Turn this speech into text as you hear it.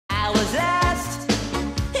was last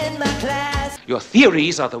in my class. Your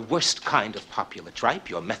theories are the worst kind of popular tripe,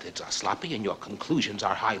 your methods are sloppy, and your conclusions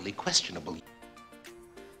are highly questionable.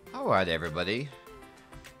 Alright everybody,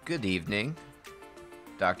 good evening.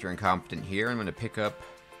 Dr. Incompetent here. I'm going to pick up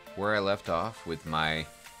where I left off with my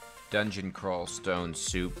Dungeon Crawl Stone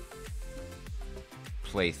Soup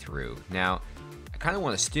playthrough. Now, I kind of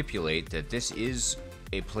want to stipulate that this is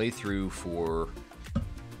a playthrough for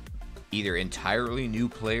either entirely new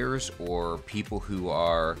players or people who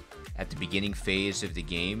are at the beginning phase of the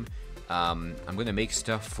game. I'm going to make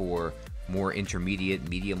stuff for more intermediate,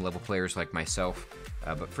 medium level players like myself.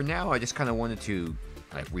 But for now, I just kind of wanted to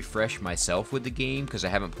refresh myself with the game because I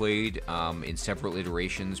haven't played in several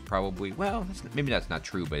iterations probably. Well, maybe that's not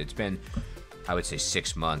true, but it's been, I would say,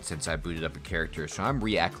 6 months since I booted up a character. So I'm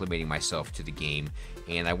reacclimating myself to the game,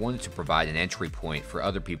 and I wanted to provide an entry point for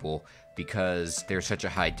other people because there's such a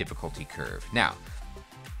high difficulty curve. Now,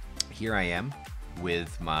 here I am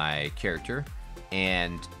with my character,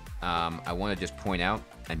 and I want to just point out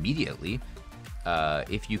immediately,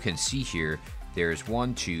 if you can see here, there's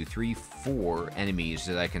 1, 2, 3, 4 enemies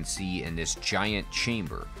that I can see in this giant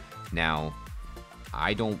chamber. Now,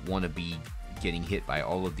 I don't want to be getting hit by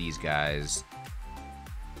all of these guys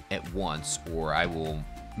at once, or I will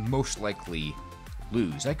most likely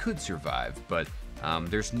lose. I could survive, but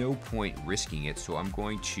there's no point risking it, so I'm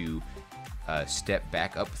going to step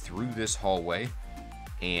back up through this hallway,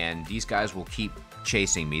 and these guys will keep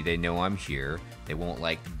chasing me. They know I'm here. They won't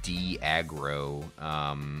de-aggro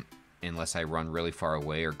unless I run really far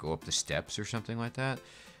away or go up the steps or something like that.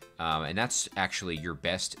 And that's actually your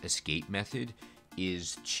best escape method,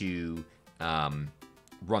 is to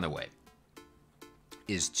run away,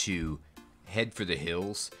 is to head for the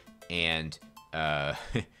hills and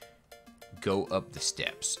go up the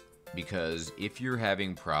steps. Because if you're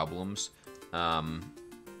having problems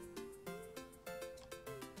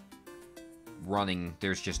running,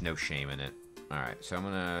 there's just no shame in it. Alright, so I'm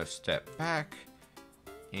gonna step back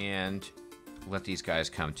and let these guys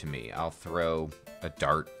come to me. I'll throw a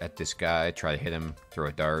dart at this guy, try to hit him, throw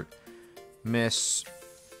a dart, miss,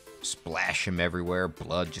 splash him everywhere,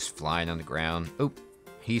 blood just flying on the ground. Oh,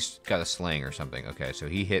 he's got a sling or something. Okay, so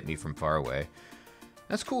he hit me from far away.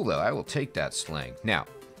 That's cool though, I will take that sling. Now,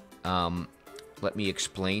 let me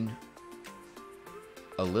explain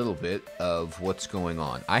a little bit of what's going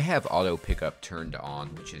on. I have auto pickup turned on,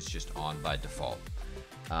 which is just on by default.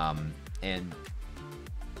 And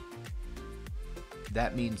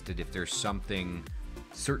that means that if there's something,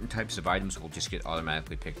 certain types of items will just get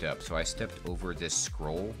automatically picked up. So I stepped over this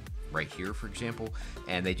scroll right here, for example,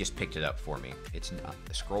 and they just picked it up for me. It's not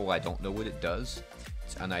a scroll, I don't know what it does.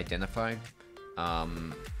 It's unidentified,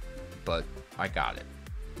 but I got it.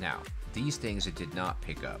 Now, these things it did not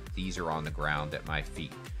pick up. These are on the ground at my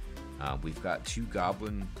feet. We've got 2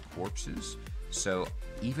 goblin corpses. So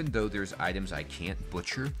even though there's items I can't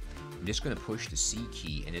butcher, I'm just going to push the C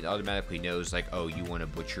key, and it automatically knows, like, oh, you want to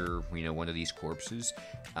butcher, you know, one of these corpses,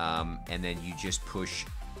 and then you just push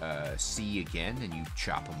C again, and you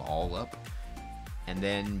chop them all up, and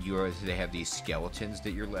then they have these skeletons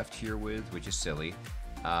that you're left here with, which is silly,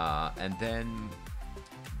 and then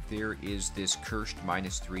there is this cursed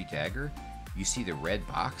 -3 dagger. You see the red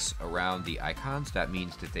box around the icons, that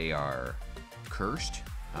means that they are cursed,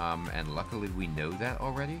 and luckily we know that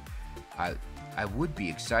already. I would be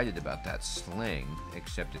excited about that sling,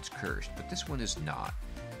 except it's cursed, but this one is not.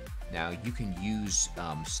 Now, you can use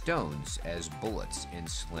stones as bullets in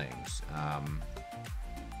slings.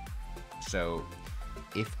 So,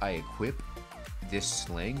 if I equip this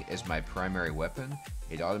sling as my primary weapon,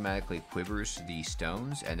 it automatically quivers the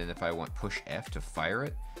stones, and then if I want push F to fire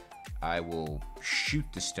it, I will shoot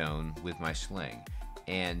the stone with my sling.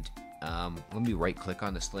 And let me right-click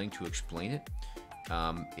on the sling to explain it.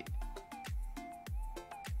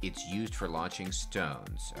 It's used for launching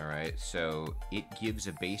stones, alright? So it gives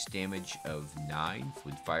a base damage of 9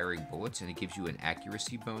 with firing bullets, and it gives you an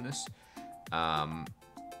accuracy bonus, and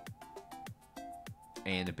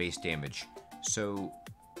a base damage. So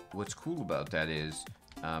what's cool about that is,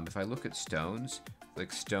 if I look at stones,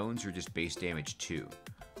 like stones are just base damage 2.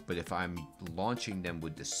 But if I'm launching them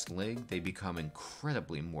with the sling, they become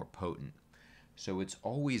incredibly more potent. So it's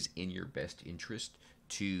always in your best interest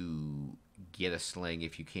to get a sling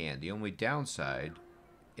if you can. The only downside,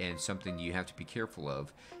 and something you have to be careful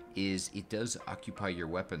of, is it does occupy your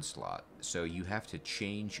weapon slot. So you have to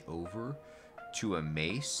change over to a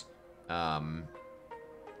mace, and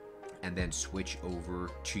then switch over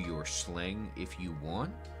to your sling if you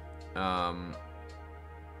want.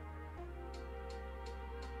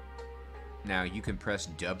 Now you can press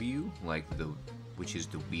W, like which is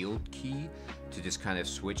the wield key, to just kind of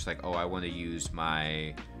switch like, oh, I want to use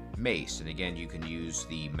my mace. And again, you can use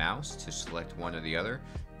the mouse to select one or the other,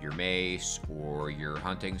 your mace or your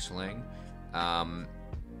hunting sling.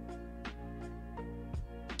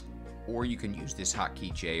 Or you can use this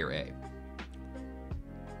hotkey J or A.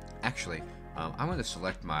 Actually, I'm going to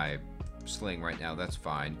select my sling right now. That's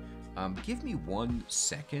fine. Give me 1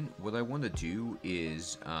 second. What I want to do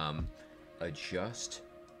is adjust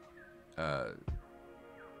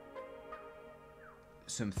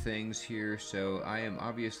some things here. So I am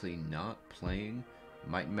obviously not playing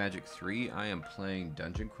Might and Magic 3. I am playing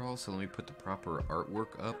Dungeon Crawl. So let me put the proper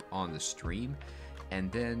artwork up on the stream.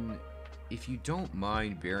 And then, if you don't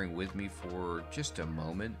mind bearing with me for just a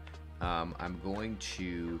moment, I'm going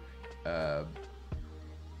to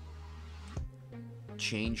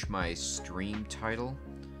change my stream title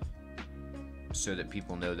so that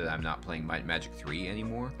people know that I'm not playing Might and Magic 3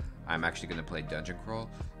 anymore. I'm actually going to play Dungeon Crawl.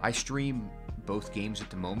 I stream both games at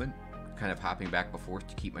the moment, kind of hopping back and forth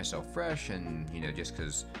to keep myself fresh, and, you know, just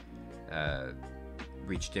because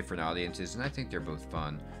reach different audiences, and I think they're both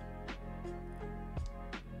fun.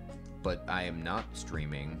 But I am not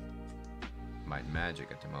streaming Might and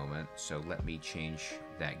Magic at the moment, so let me change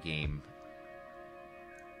that game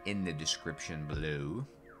in the description below.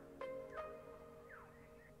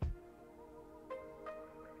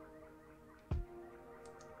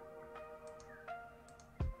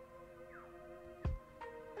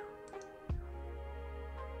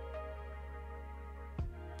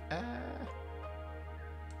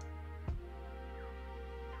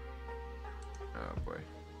 Oh boy.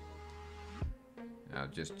 Now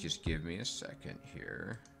just give me a second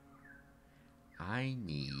here. I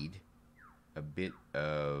need a bit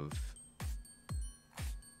of...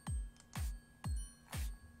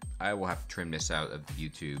 I will have to trim this out of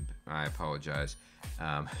YouTube. I apologize.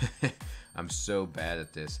 I'm so bad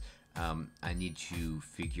at this. I need to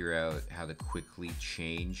figure out how to quickly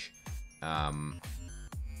change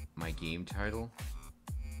my game title.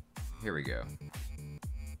 Here we go.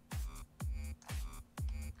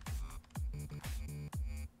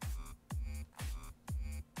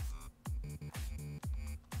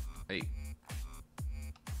 Hey.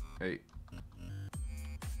 Hey.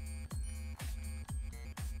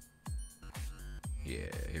 Yeah,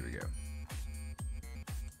 here we go.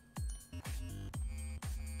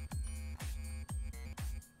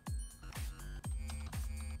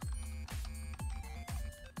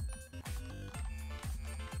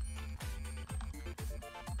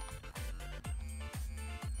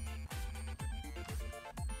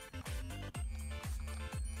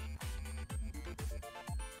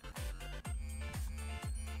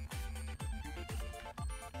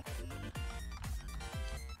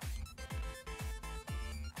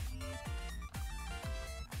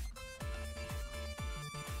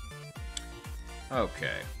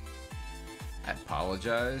 Okay. I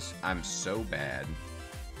apologize. I'm so bad.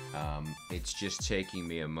 It's just taking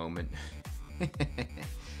me a moment.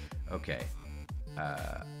 Okay.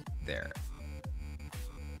 There.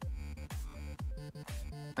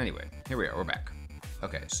 Anyway, here we are. We're back.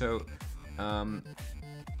 Okay, so,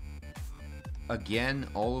 again,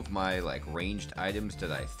 all of my, like, ranged items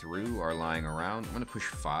that I threw are lying around. I'm gonna push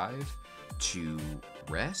 5 to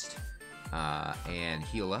rest. And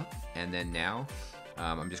heal up, and then now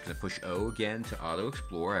I'm just going to push O again to auto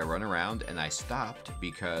explore. I run around and I stopped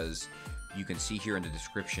because you can see here in the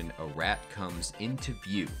description a rat comes into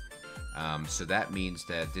view, so that means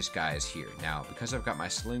that this guy is here. Now because I've got my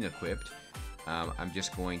sling equipped, I'm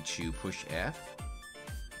just going to push F,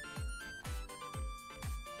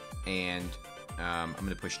 and I'm going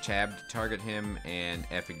to push tab to target him, and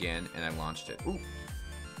F again, and I launched it. Ooh,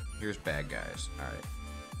 here's bad guys. Alright.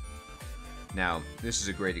 Now, this is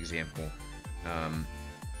a great example.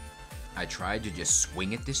 I tried to just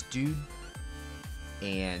swing at this dude,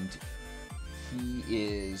 and he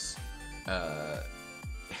is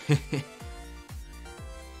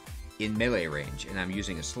in melee range, and I'm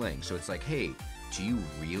using a sling. So it's like, hey, do you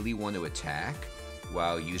really want to attack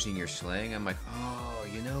while using your sling? I'm like, oh,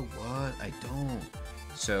 you know what? I don't.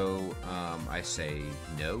 So I say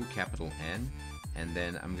no, capital N, and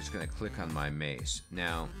then I'm just going to click on my mace.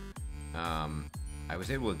 Now, I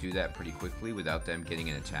was able to do that pretty quickly without them getting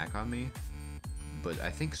an attack on me, but I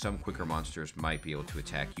think some quicker monsters might be able to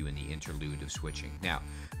attack you in the interlude of switching. Now,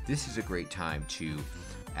 this is a great time to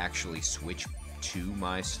actually switch to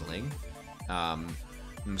my sling. I'm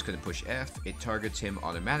just going to push F, it targets him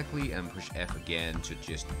automatically, and push F again to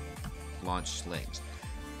just launch slings.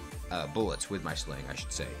 Bullets with my sling, I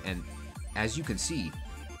should say. And as you can see,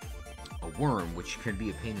 a worm, which can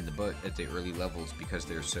be a pain in the butt at the early levels because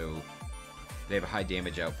they're They have a high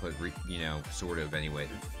damage output, you know, sort of anyway.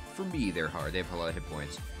 For me, they're hard. They have a lot of hit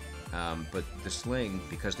points. But the sling,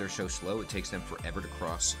 because they're so slow, it takes them forever to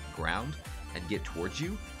cross ground and get towards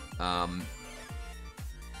you. I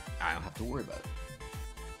don't have to worry about it.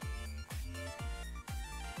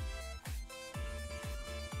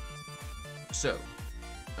 So,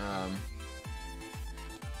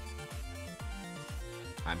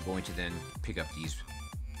 I'm going to then pick up these.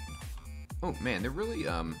 Oh man, they're really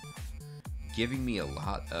giving me a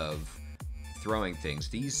lot of throwing things.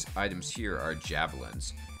 These items here are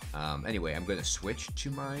javelins. Anyway, I'm going to switch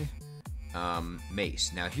to my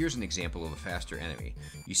mace. Now here's an example of a faster enemy.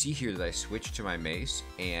 You see here that I switched to my mace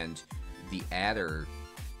and the adder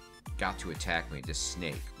got to attack me, this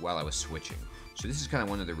snake, while I was switching. So this is kind of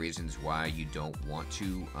one of the reasons why you don't want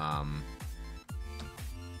to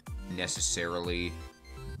necessarily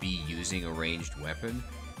be using a ranged weapon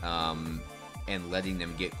and letting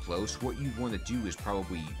them get close. What you want to do is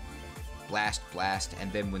probably blast,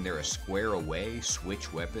 and then when they're a square away,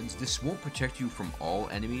 switch weapons. This won't protect you from all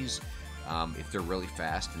enemies if they're really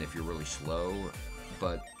fast and if you're really slow,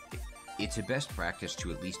 but it's a best practice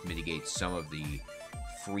to at least mitigate some of the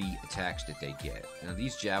free attacks that they get. Now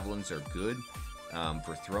these javelins are good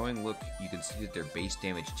for throwing. Look, you can see that their base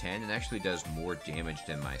damage 10 and actually does more damage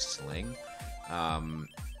than my sling.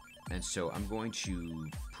 And so I'm going to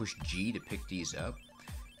push G to pick these up,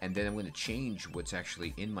 and then I'm going to change what's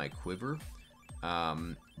actually in my quiver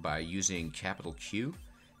by using capital Q,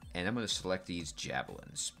 and I'm going to select these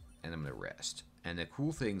javelins, and I'm going to rest. And the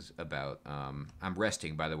cool things about, I'm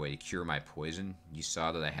resting, by the way, to cure my poison. You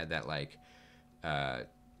saw that I had that, like,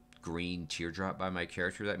 green teardrop by my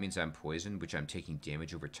character. That means I'm poisoned, which I'm taking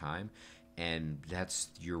damage over time, and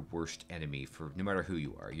that's your worst enemy for no matter who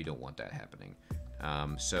you are. You don't want that happening.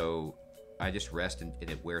 So I just rest and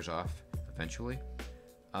it wears off eventually.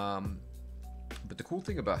 But the cool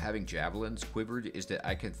thing about having javelins quivered is that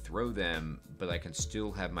I can throw them, but I can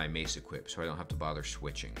still have my mace equipped, so I don't have to bother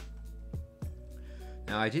switching.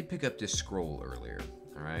 Now I did pick up this scroll earlier,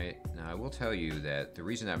 alright? Now I will tell you that the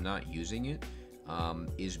reason I'm not using it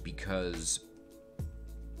is because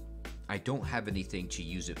I don't have anything to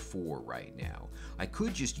use it for right now. I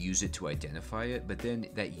could just use it to identify it, but then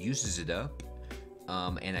that uses it up,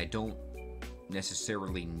 and I don't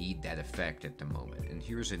necessarily need that effect at the moment. And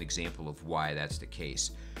here's an example of why that's the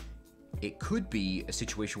case. It could be a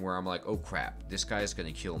situation where I'm like, oh crap, this guy's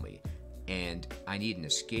gonna kill me, and I need an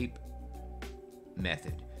escape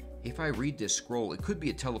method. If I read this scroll, it could be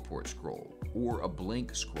a teleport scroll or a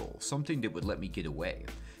blink scroll, something that would let me get away.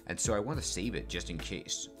 And so I want to save it just in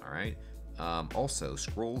case, alright? Also,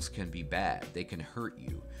 scrolls can be bad. They can hurt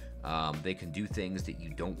you. They can do things that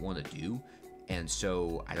you don't want to do, and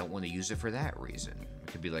so I don't want to use it for that reason. It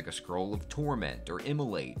could be like a scroll of torment or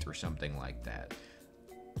immolate or something like that.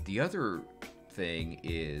 The other thing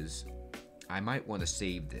is I might want to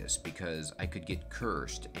save this because I could get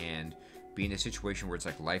cursed and be in a situation where it's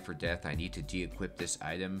like life or death. I need to de-equip this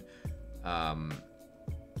item.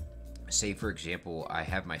 Say for example, I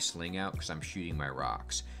have my sling out because I'm shooting my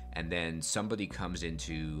rocks, and then somebody comes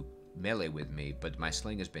into melee with me, but my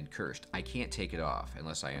sling has been cursed. I can't take it off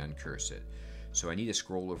unless I uncurse it. So I need a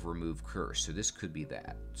scroll of remove curse. So this could be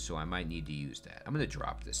that. So I might need to use that. I'm going to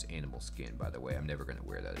drop this animal skin, by the way. I'm never going to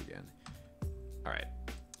wear that again. Alright.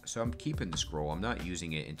 So I'm keeping the scroll. I'm not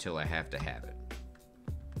using it until I have to have it.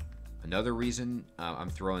 Another reason I'm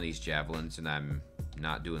throwing these javelins and I'm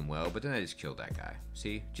not doing well, but then I just killed that guy.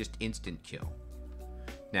 See? Just instant kill.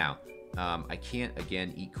 Now, I can't,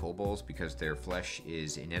 again, eat kobolds because their flesh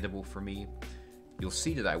is inedible for me. You'll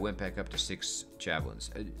see that I went back up to 6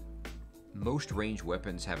 javelins. Most ranged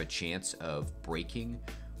weapons have a chance of breaking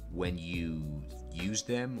when you use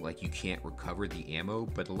them. Like, you can't recover the ammo,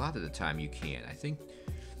 but a lot of the time you can. I think,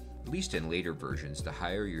 at least in later versions, the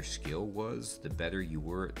higher your skill was, the better you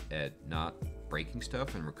were at not breaking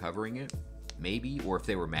stuff and recovering it. Maybe, or if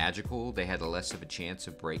they were magical, they had a less of a chance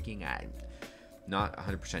of breaking. I'm not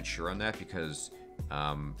 100% sure on that because,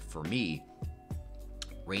 for me,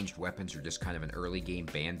 ranged weapons are just kind of an early game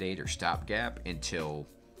band-aid or stopgap until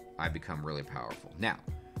I become really powerful. Now,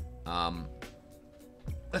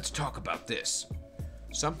 let's talk about this.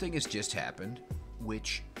 Something has just happened,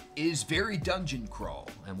 which is very dungeon crawl.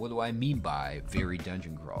 And what do I mean by very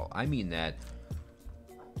dungeon crawl? I mean that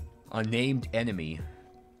a named enemy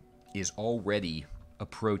is already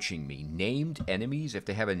approaching me. Named enemies, if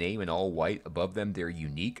they have a name in all white above them, they're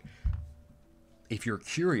unique. If you're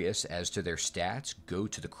curious as to their stats, go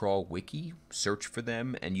to the crawl wiki, search for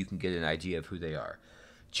them, and you can get an idea of who they are.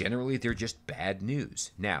 Generally, they're just bad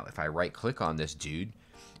news. Now, if I right-click on this dude,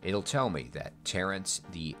 it'll tell me that Terrence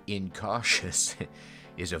the Incautious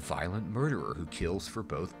is a violent murderer who kills for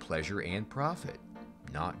both pleasure and profit.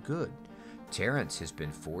 Not good. Terrence has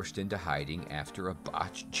been forced into hiding after a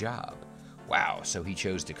botched job. Wow, so he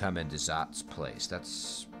chose to come into Zot's place.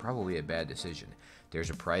 That's probably a bad decision. There's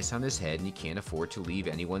a price on his head, and he can't afford to leave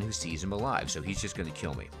anyone who sees him alive, so he's just going to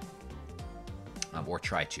kill me. Or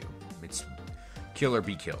try to. It's kill or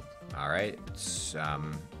be killed, alright? It's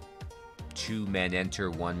 2 men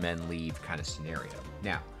enter, 1 man leave kind of scenario.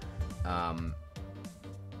 Now, I'm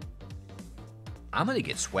going to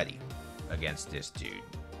get sweaty against this dude.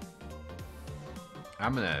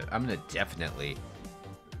 I'm gonna definitely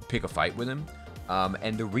pick a fight with him,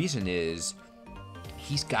 and the reason is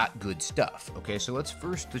he's got good stuff. Okay, so let's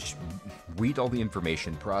first just read all the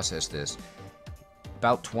information, process this.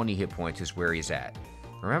 About 20 hit points is where he's at.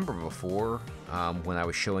 Remember before, when I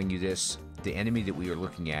was showing you this, the enemy that we were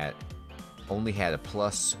looking at only had a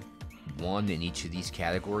 +1 in each of these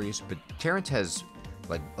categories, but Terrence has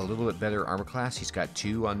like a little bit better armor class. He's got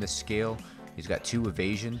 2 on this scale. He's got 2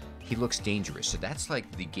 evasion. He looks dangerous. So that's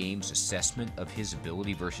like the game's assessment of his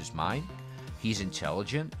ability versus mine. He's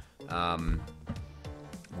intelligent,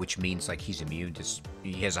 which means like he's immune to...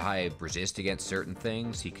 He has a high resist against certain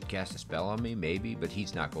things. He could cast a spell on me, maybe, but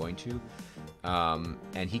he's not going to.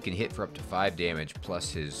 And he can hit for up to 5 damage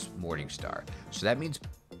plus his Morning Star. So that means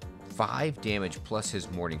 5 damage plus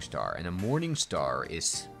his Morning Star. And a Morning Star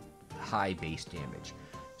is high base damage.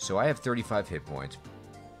 So I have 35 hit points,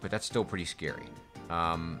 but that's still pretty scary.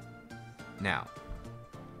 Now,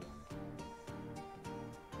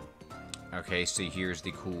 okay, so here's the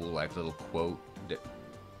cool like little quote that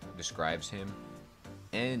describes him.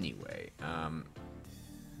 Anyway,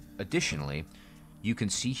 additionally, you can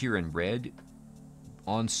see here in red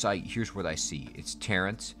on site. Here's what I see. It's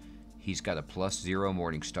Terrence. He's got a +0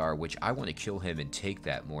 Morning Star, which I want to kill him and take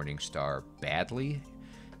that Morning Star badly.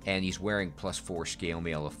 And he's wearing +4 scale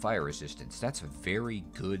mail of fire resistance. That's a very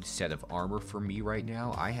good set of armor for me right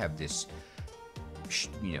now. I have this,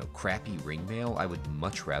 crappy ring mail. I would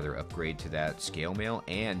much rather upgrade to that scale mail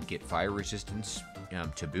and get fire resistance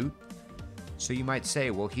to boot. So you might say,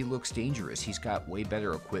 well, he looks dangerous. He's got way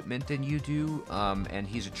better equipment than you do, and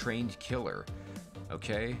he's a trained killer.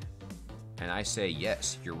 Okay? And I say,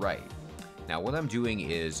 yes, you're right. Now, what I'm doing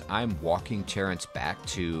is I'm walking Terrence back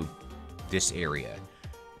to this area.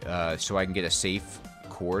 So I can get a safe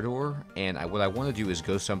corridor, and what I want to do is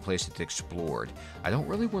go someplace that's explored. I don't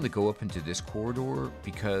really want to go up into this corridor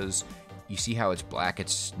because you see how it's black,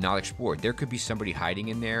 it's not explored. There could be somebody hiding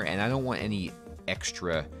in there, and I don't want any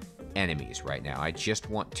extra enemies right now. I just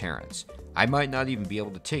want Terrence. I might not even be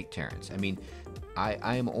able to take Terrence. I mean,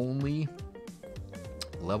 I am only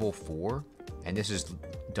level 4, and this is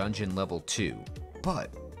dungeon level 2.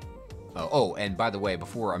 But, oh, and by the way,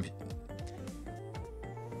 before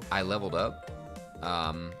I leveled up.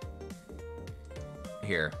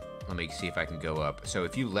 Here, let me see if I can go up. So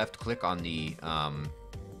if you left click on the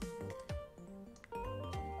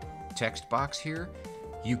text box here,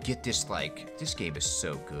 you get this, this game is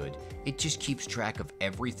so good. It just keeps track of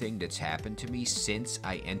everything that's happened to me since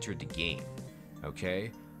I entered the game.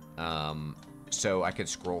 Okay? So I could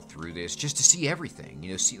scroll through this just to see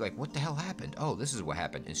everything. See what the hell happened? Oh, this is what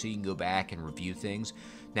happened. And so you can go back and review things.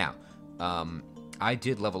 Now, I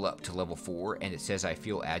did level up to level 4, and it says I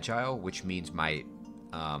feel agile, which means my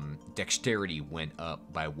dexterity went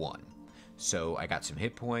up by 1. So I got some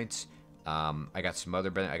hit points. I got some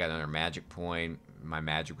other benefit. I got another magic point. My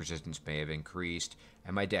magic resistance may have increased,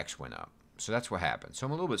 and my dex went up. So that's what happened. So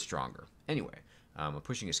I'm a little bit stronger. Anyway, I'm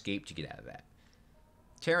pushing escape to get out of that.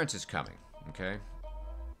 Terrence is coming. Okay.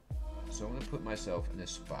 So I'm gonna put myself in a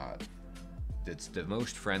spot that's the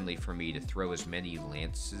most friendly for me to throw as many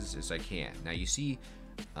lances as I can. Now you see,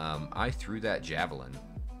 I threw that javelin,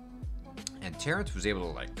 and Terrence was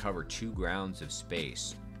able to cover 2 grounds of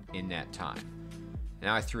space in that time.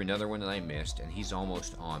 Now I threw another one and I missed, and he's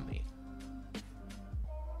almost on me.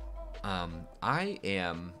 I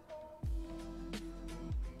am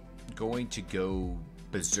going to go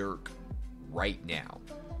berserk right now,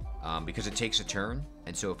 because it takes a turn.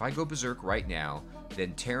 And so if I go berserk right now,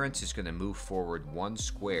 then Terrence is going to move forward 1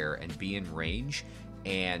 square and be in range,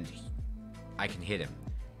 and I can hit him.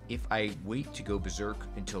 If I wait to go berserk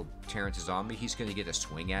until Terrence is on me, he's going to get a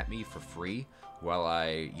swing at me for free while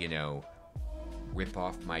I, rip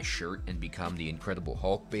off my shirt and become the Incredible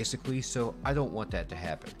Hulk, basically. So I don't want that to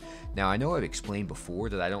happen. Now, I know I've explained before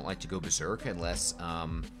that I don't like to go berserk unless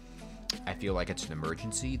I feel like it's an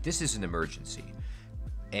emergency. This is an emergency.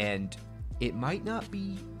 And it might not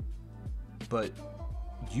be, but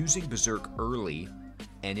using berserk early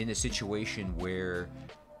and in a situation where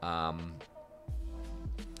I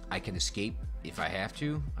can escape if I have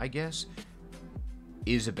to, I guess,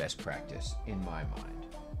 is a best practice in my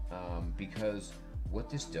mind. Because what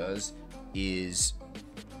this does is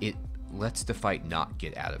it lets the fight not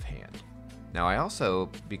get out of hand. Now I also,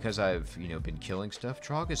 because I've been killing stuff,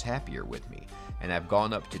 Trog is happier with me, and I've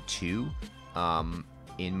gone up to 2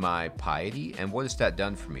 in my piety. And what has that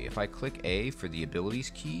done for me? If I click A for the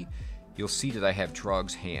abilities key, you'll see that I have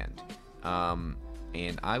Trog's hand,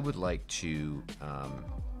 and I would like to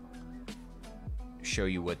show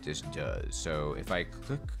you what this does. So if I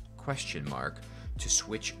click question mark to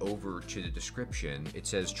switch over to the description, it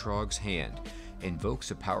says Trog's hand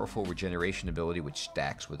invokes a powerful regeneration ability which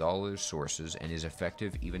stacks with all other sources and is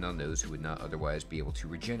effective even on those who would not otherwise be able to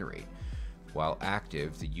regenerate. While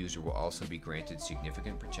active, the user will also be granted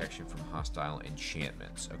significant protection from hostile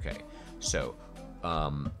enchantments. Okay, so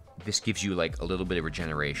this gives you like a little bit of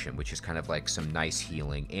regeneration, which is kind of like some nice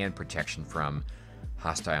healing and protection from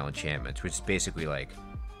hostile enchantments, which is basically like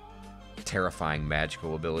terrifying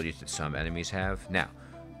magical abilities that some enemies have. Now,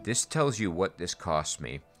 this tells you what this costs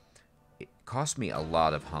me. It costs me a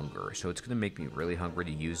lot of hunger, so it's going to make me really hungry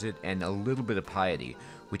to use it, and a little bit of piety,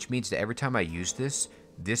 which means that every time I use this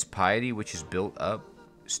piety, which is built up,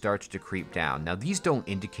 starts to creep down. Now, these don't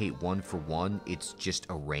indicate 1 for 1, it's just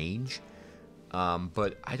a range,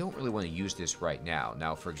 but I don't really want to use this right now.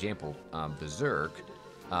 Now, for example, Berserk,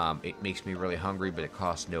 it makes me really hungry, but it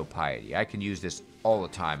costs no piety. I can use this all the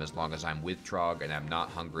time as long as I'm with Trog and I'm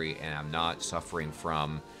not hungry and I'm not suffering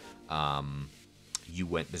from you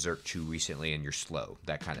went Berserk too recently and you're slow,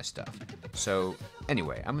 that kind of stuff. So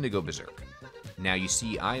anyway, I'm going to go Berserk. Now you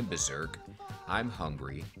see I'm Berserk, I'm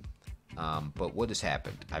hungry, but what has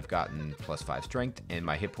happened? I've gotten +5 strength and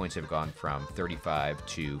my hit points have gone from 35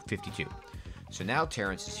 to 52. So now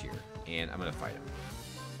Terrence is here and I'm going to fight him.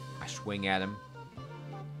 I swing at him.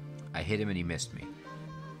 I hit him and he missed me.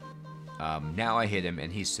 Now I hit him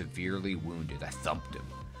and he's severely wounded. I thumped him.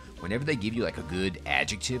 Whenever they give you like a good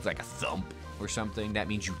adjective, like a thump or something, that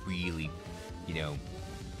means you really,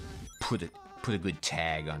 put a good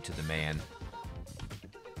tag onto the man.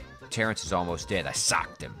 Terrence is almost dead. I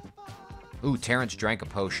socked him. Ooh, Terrence drank a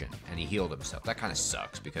potion and he healed himself. That kind of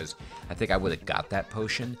sucks because I think I would have got that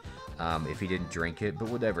potion if he didn't drink it, but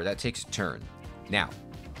whatever. That takes a turn. Now,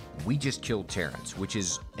 we just killed Terrence, which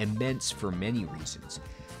is immense for many reasons.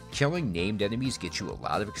 Killing named enemies gets you a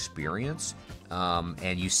lot of experience,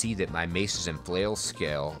 and you see that my maces and flails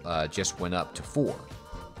scale just went up to 4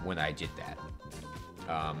 when I did that.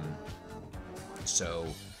 So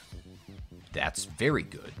that's very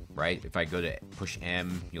good, right? If I go to push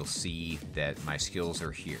M, you'll see that my skills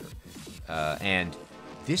are here. And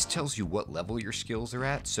this tells you what level your skills are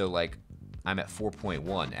at. So, like, I'm at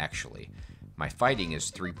 4.1, actually. My fighting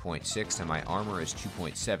is 3.6 and my armor is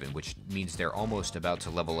 2.7, which means they're almost about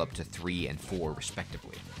to level up to 3 and 4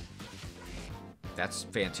 respectively. That's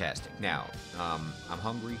fantastic. Now, I'm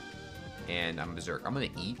hungry and I'm Berserk. I'm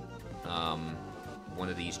going to eat one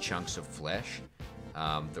of these chunks of flesh.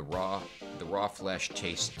 The raw flesh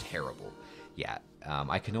tastes terrible. Yeah,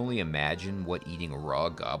 I can only imagine what eating a raw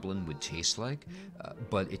goblin would taste like,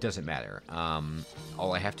 but it doesn't matter.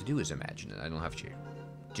 All I have to do is imagine it. I don't have to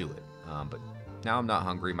do it. But now I'm not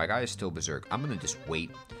hungry. My guy is still Berserk. I'm going to just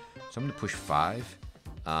wait. So I'm going to push 5.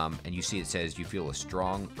 And you see it says you feel a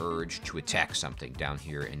strong urge to attack something down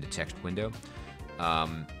here in the text window.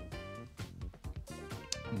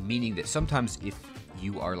 Meaning that sometimes if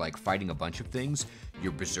you are like fighting a bunch of things,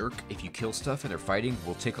 your Berserk, if you kill stuff and they're fighting,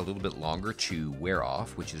 will take a little bit longer to wear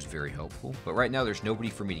off, which is very helpful. But right now there's nobody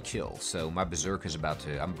for me to kill. So my Berserk is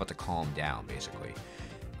I'm about to calm down, basically.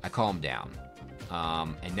 I calm down.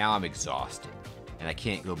 And now I'm exhausted, and I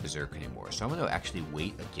can't go Berserk anymore. So I'm going to actually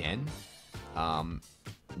wait again.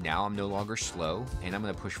 Now I'm no longer slow, and I'm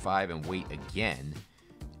going to push 5 and wait again.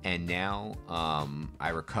 And now I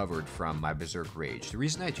recovered from my Berserk Rage. The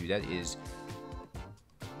reason I do that is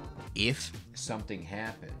if something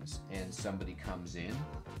happens and somebody comes in,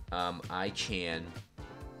 I can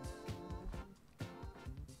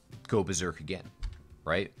go Berserk again.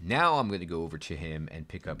 Right? Now I'm going to go over to him and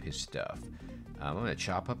pick up his stuff. I'm going to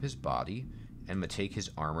chop up his body, and I'm going to take his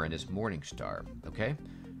armor and his Morning Star, okay?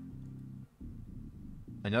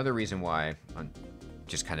 Another reason why I'm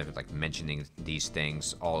just kind of like mentioning these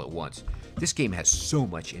things all at once. This game has so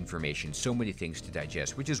much information, so many things to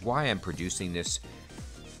digest, which is why I'm producing this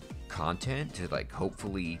content to like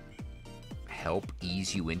hopefully help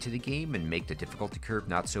ease you into the game and make the difficulty curve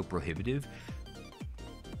not so prohibitive.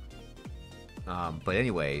 But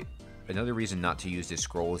anyway, another reason not to use this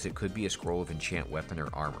scroll is it could be a scroll of enchant weapon or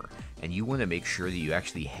armor, and you want to make sure that you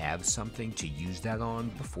actually have something to use that on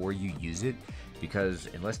before you use it, because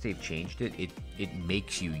unless they've changed it, it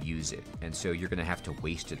makes you use it, and so you're going to have to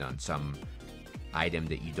waste it on some item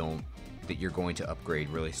that you're going to upgrade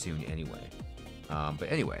really soon anyway.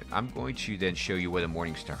 But anyway, I'm going to then show you what a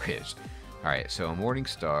Morning Star is. Alright, so a Morning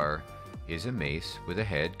Star is a mace with a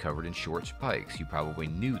head covered in short spikes. You probably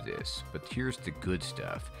knew this, but here's the good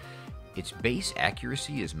stuff. Its base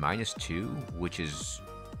accuracy is -2, which is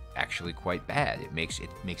actually quite bad. It makes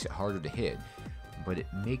it harder to hit, but it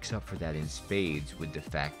makes up for that in spades with the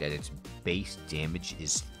fact that its base damage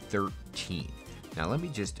is 13. Now let me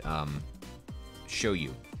just show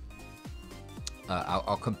you.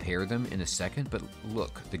 I'll compare them in a second, but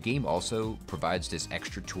look, the game also provides this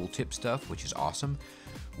extra tooltip stuff, which is awesome,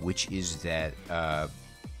 which is that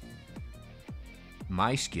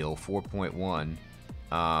my skill, 4.1,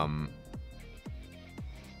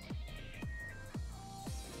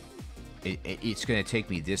 it's going to take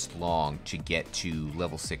me this long to get to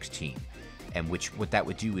level 16. And what that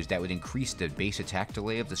would do is that would increase the base attack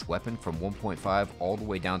delay of this weapon from 1.5 all the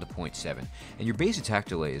way down to 0.7. And your base attack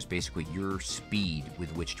delay is basically your speed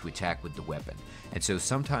with which to attack with the weapon. And so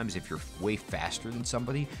sometimes if you're way faster than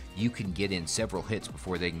somebody, you can get in several hits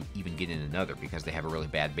before they can even get in another because they have a really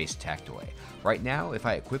bad base attack delay. Right now, if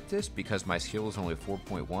I equip this, because my skill is only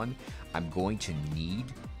 4.1, I'm going to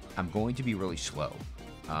be really slow.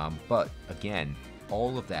 But again,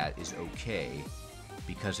 all of that is okay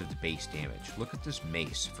because of the base damage. Look at this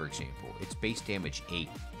mace, for example. Its base damage 8,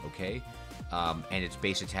 okay? And its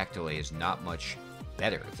base attack delay is not much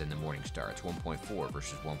better than the Morning Star. It's 1.4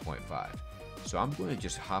 versus 1.5. So I'm going to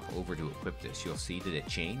just hop over to equip this. You'll see that it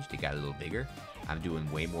changed. It got a little bigger. I'm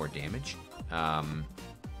doing way more damage.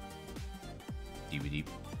 DVD.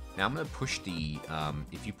 Now I'm going to push the,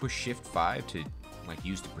 if you push Shift 5 to like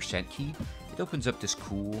use the % key, it opens up this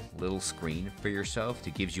cool little screen for yourself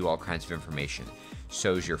that gives you all kinds of information.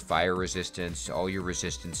 Shows your fire resistance, all your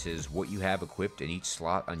resistances, what you have equipped in each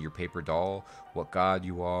slot on your paper doll, what god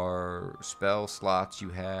you are, spell slots you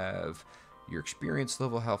have, your experience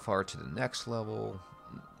level, how far to the next level,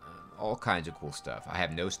 all kinds of cool stuff. I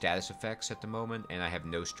have no status effects at the moment, and I have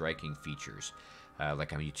no striking features,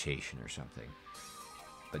 like a mutation or something.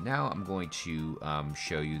 But now I'm going to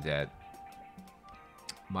show you that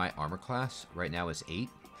my armor class right now is 8,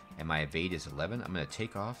 and my evade is 11. I'm going to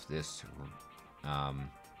take off this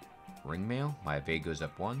ring mail. My evade goes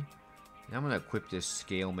up 1. And I'm going to equip this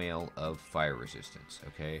scale mail of fire resistance,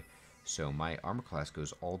 okay? So my armor class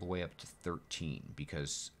goes all the way up to 13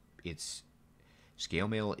 because its scale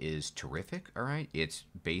mail is terrific, alright? It's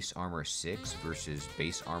base armor 6 versus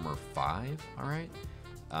base armor 5, alright?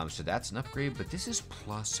 So that's an upgrade, but this is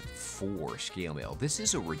 +4 scale mail. This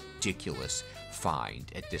is a ridiculous find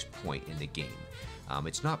at this point in the game.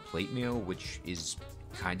 It's not plate mail, which is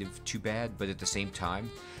kind of too bad, but at the same time,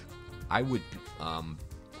 I would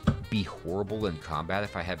be horrible in combat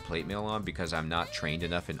if I had plate mail on because I'm not trained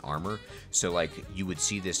enough in armor. So like you would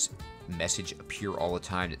see this message appear all the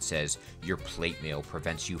time that says your plate mail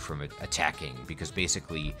prevents you from attacking because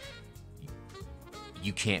basically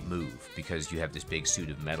you can't move because you have this big suit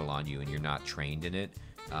of metal on you and you're not trained in it.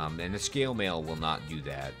 And the scale mail will not do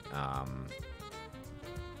that.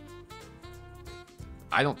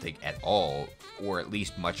 I don't think at all, or at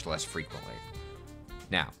least much less frequently.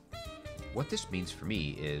 Now, what this means for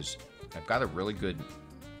me is I've got a really good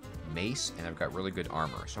mace and I've got really good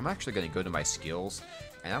armor. So I'm actually going to go to my skills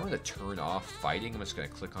and I'm going to turn off fighting. I'm just going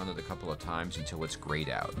to click on it a couple of times until it's grayed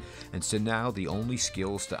out. And so now the only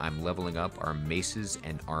skills that I'm leveling up are maces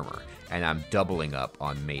and armor. And I'm doubling up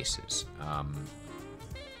on maces.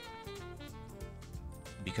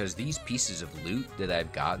 Because these pieces of loot that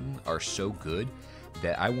I've gotten are so good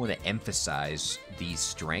that I want to emphasize these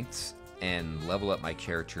strengths and level up my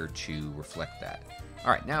character to reflect that.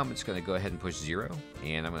 Alright, now I'm just going to go ahead and push 0.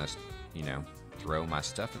 And I'm going to, you know, throw my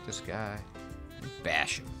stuff at this guy.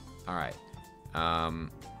 Bash him. Alright.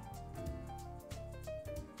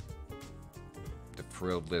 The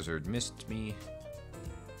frilled lizard missed me.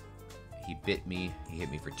 He bit me. He hit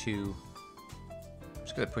me for 2. I'm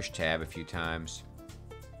just going to push tab a few times.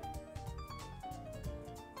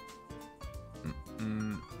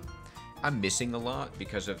 I'm missing a lot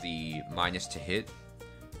because of the minus to hit.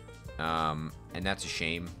 And that's a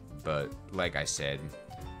shame. But like I said,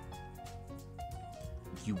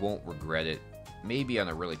 you won't regret it. Maybe on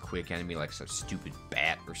a really quick enemy like some stupid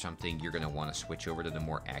bat or something, you're going to want to switch over to the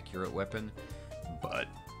more accurate weapon. But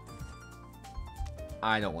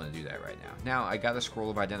I don't want to do that right now. Now, I got a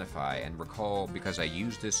scroll of identify, and recall, because I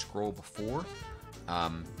used this scroll before,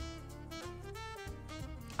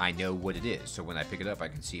 I know what it is. So when I pick it up, I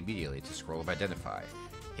can see immediately it's a scroll of identify.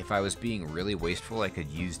 If I was being really wasteful, I could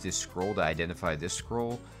use this scroll to identify this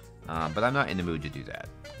scroll, but I'm not in the mood to do that.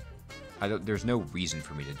 There's no reason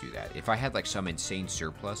for me to do that. If I had like some insane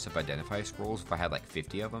surplus of identify scrolls, if I had like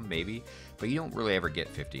 50 of them, maybe, but you don't really ever get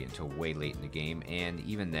 50 until way late in the game, and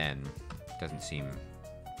even then, it doesn't seem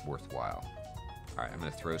worthwhile. Alright, I'm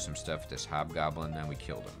going to throw some stuff at this hobgoblin, and we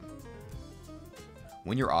killed him.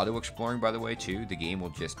 When you're auto-exploring, by the way, too, the game will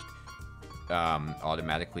just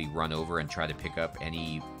automatically run over and try to pick up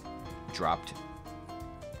any dropped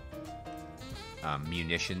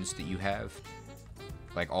munitions that you have.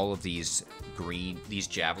 Like all of these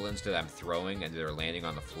javelins that I'm throwing and they're landing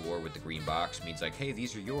on the floor with the green box means like, hey,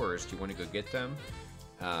 these are yours. Do you want to go get them?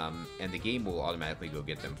 And the game will automatically go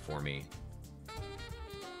get them for me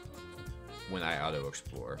when I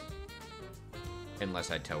auto-explore. Unless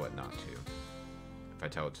I tell it not to. If I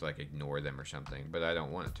tell it to like ignore them or something. But I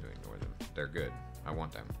don't want it to ignore them. They're good. I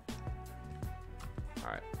want them.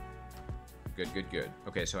 Alright. Good, good, good.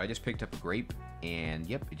 Okay, so I just picked up a grape, and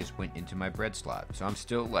yep, it just went into my bread slot. So I'm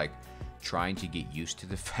still, like, trying to get used to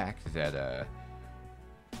the fact that,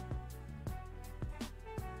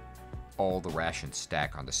 all the rations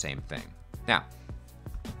stack on the same thing. Now,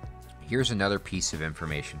 here's another piece of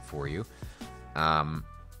information for you.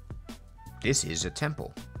 This is a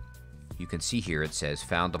temple. You can see here it says,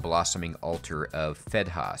 found the blossoming altar of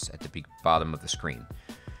Fedhas at the bottom of the screen.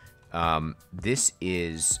 This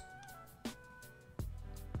is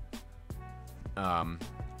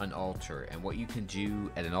an altar, and what you can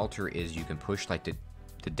do at an altar is you can push like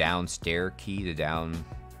the down stair key,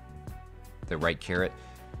 the right caret,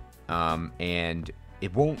 and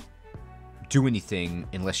it won't do anything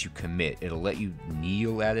unless you commit. It'll let you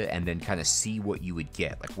kneel at it and then kind of see what you would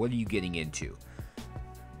get. Like, what are you getting into?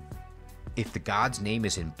 If the god's name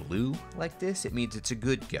is in blue like this, it means it's a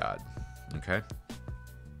good god. Okay?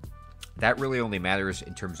 That really only matters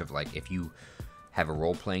in terms of like if you have a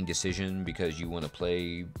role-playing decision because you want to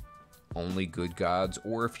play only good gods,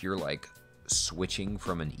 or if you're like switching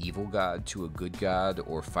from an evil god to a good god,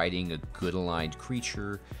 or fighting a good aligned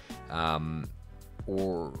creature,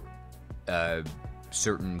 or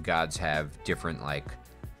certain gods have different like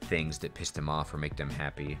things that piss them off or make them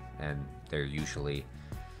happy, and they're usually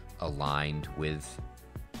aligned with,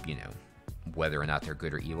 you know, whether or not they're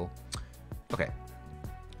good or evil. Okay.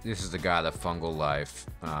 This is the god of fungal life,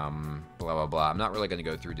 blah, blah, blah. I'm not really going to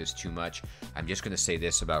go through this too much. I'm just going to say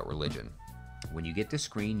this about religion. When you get this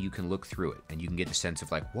screen, you can look through it, and you can get a sense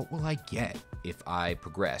of, like, what will I get if I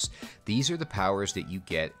progress? These are the powers that you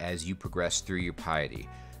get as you progress through your piety,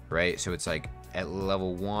 right? So it's like, at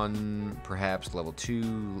level 1, perhaps level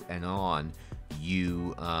 2, and on,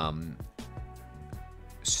 you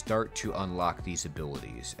start to unlock these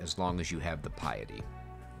abilities, as long as you have the piety,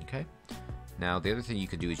 okay? Now, the other thing you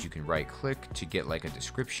can do is you can right-click to get like a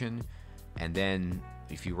description, and then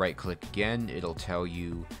if you right-click again, it'll tell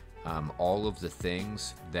you all of the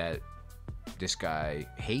things that this guy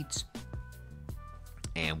hates,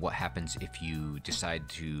 and what happens if you decide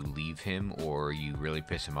to leave him or you really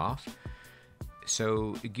piss him off.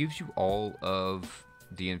 So it gives you all of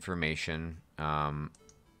the information, and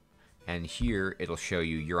here it'll show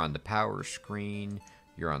you you're on the power screen,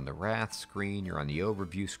 you're on the wrath screen, you're on the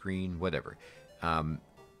overview screen, whatever.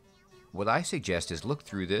 What I suggest is look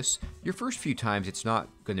through this. Your first few times it's not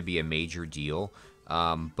going to be a major deal,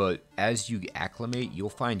 but as you acclimate, you'll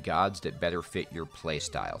find gods that better fit your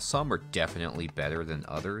playstyle. Some are definitely better than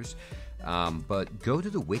others, but go to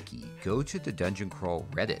the wiki, go to the Dungeon Crawl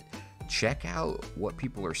Reddit. Check out what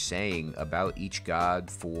people are saying about each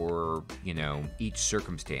god for, you know, each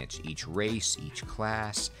circumstance, each race, each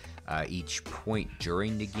class, each point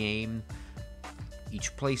during the game,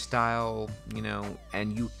 each play style, you know,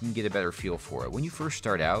 and you can get a better feel for it. When you first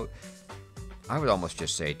start out, I would almost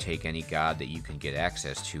just say take any god that you can get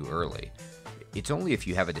access to early. It's only if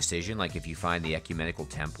you have a decision, like if you find the ecumenical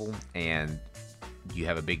temple and you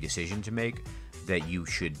have a big decision to make, that you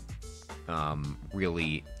should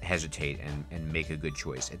really hesitate and make a good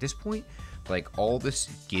choice. At this point, like, all this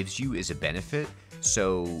gives you is a benefit,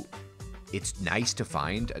 so it's nice to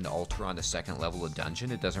find an altar on the second level of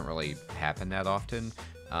dungeon. It doesn't really happen that often,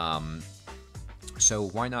 so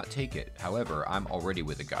why not take it? However, I'm already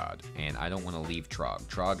with a god, and I don't want to leave Trog.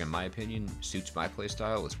 Trog, in my opinion, suits my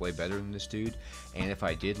playstyle. It's way better than this dude, and if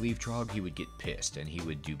I did leave Trog, he would get pissed, and he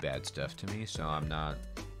would do bad stuff to me, so I'm not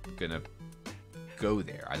gonna go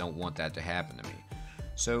there. I don't want that to happen to me.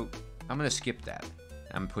 So I'm gonna skip that.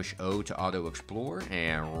 I'm gonna push O to auto explore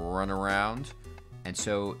and run around. And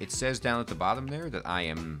so it says down at the bottom there that I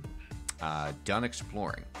am done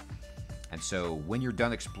exploring. And so when you're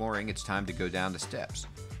done exploring, it's time to go down the steps.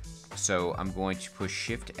 So I'm going to push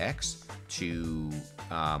Shift X to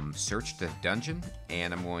search the dungeon,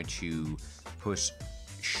 and I'm going to push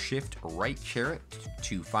Shift right caret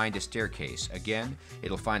to find a staircase. Again,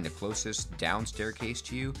 it'll find the closest down staircase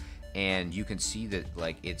to you, and you can see that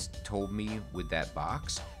like it's told me with that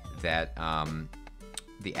box that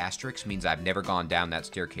the asterisk means I've never gone down that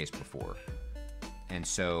staircase before. And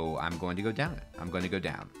so I'm going to go down it. I'm going to go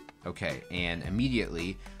down. Okay, and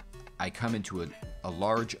immediately I come into a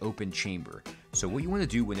large open chamber. So what you want to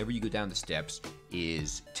do whenever you go down the steps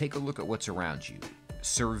is take a look at what's around you.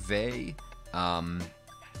 Survey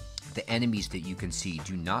the enemies that you can see.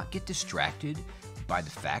 Do not get distracted by the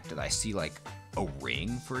fact that I see like a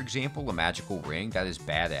ring, for example, a magical ring. That is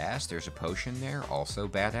badass. There's a potion there, also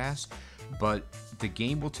badass. But the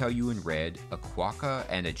game will tell you in red, a quokka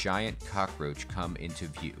and a giant cockroach come into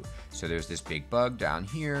view. So there's this big bug down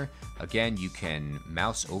here. Again, you can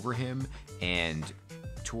mouse over him and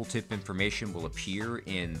tooltip information will appear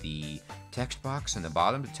in the text box in the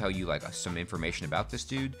bottom to tell you like some information about this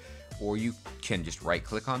dude. Or you can just right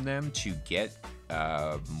click on them to get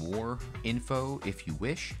more info if you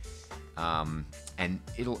wish. And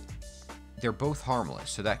they're both harmless.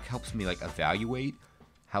 So that helps me like evaluate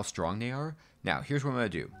how strong they are. Now, here's what I'm going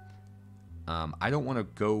to do. I don't want to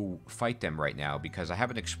go fight them right now because I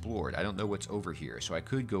haven't explored. I don't know what's over here. So I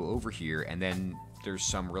could go over here and then there's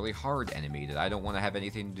some really hard enemy that I don't want to have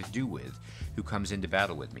anything to do with who comes into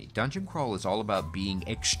battle with me. Dungeon Crawl is all about being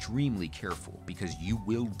extremely careful because you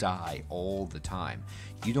will die all the time.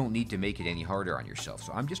 You don't need to make it any harder on yourself.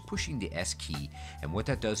 So I'm just pushing the S key, and what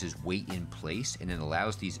that does is wait in place and it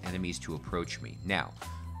allows these enemies to approach me. Now,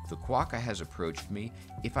 the quokka has approached me.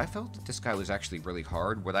 If I felt that this guy was actually really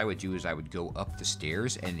hard, what I would do is I would go up the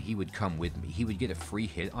stairs and he would come with me. He would get a free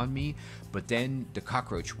hit on me, but then the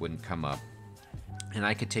cockroach wouldn't come up and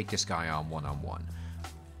I could take this guy on one-on-one.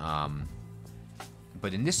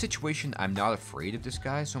 But in this situation, I'm not afraid of this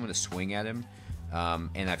guy, so I'm going to swing at him,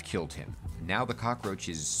 and I've killed him. Now the cockroach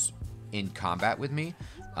is in combat with me,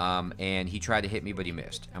 and he tried to hit me, but he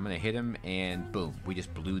missed. I'm going to hit him, and boom, we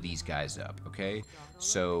just blew these guys up, okay?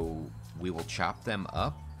 So we will chop them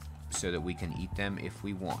up so that we can eat them if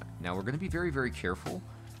we want. Now we're going to be very, very careful,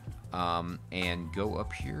 and go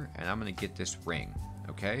up here, and I'm going to get this ring,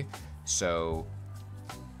 okay? So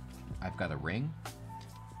I've got a ring,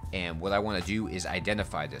 and what I want to do is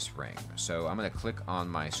identify this ring. So I'm going to click on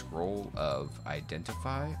my scroll of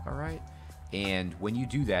identify, all right? And when you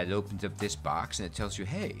do that, it opens up this box and it tells you,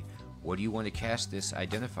 hey, what do you want to cast this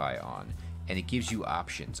identify on? And it gives you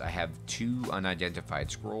options. I have 2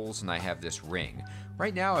 unidentified scrolls and I have this ring.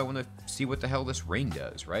 Right now I want to see what the hell this ring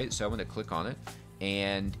does, right? So I'm going to click on it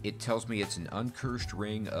and it tells me it's an uncursed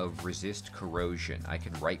ring of resist corrosion. I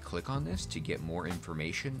can right click on this to get more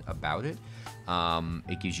information about it.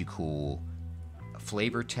 It gives you cool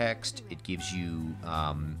flavor text. It gives you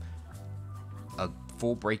a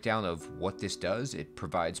full breakdown of what this does. It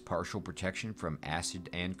provides partial protection from acid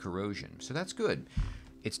and corrosion. So that's good.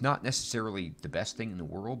 It's not necessarily the best thing in the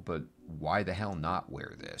world, but why the hell not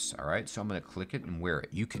wear this? All right, so I'm going to click it and wear it.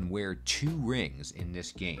 You can wear 2 rings in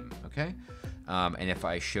this game, okay? And if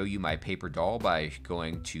I show you my paper doll by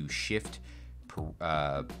going to shift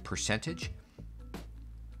percentage,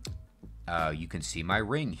 you can see my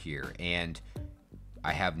ring here. And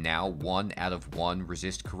I have now 1 out of 1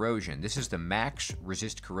 resist corrosion. This is the max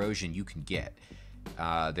resist corrosion you can get.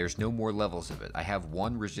 There's no more levels of it. I have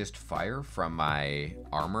 1 resist fire from my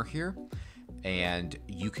armor here, and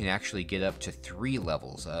you can actually get up to 3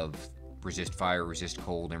 levels of resist fire, resist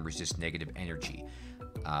cold, and resist negative energy.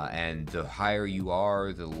 And the higher you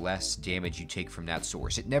are, the less damage you take from that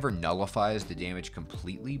source. It never nullifies the damage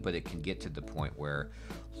completely, but it can get to the point where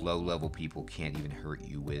low-level people can't even hurt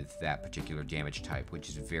you with that particular damage type, which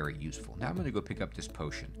is very useful. Now I'm going to go pick up this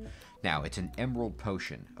potion. Now, it's an emerald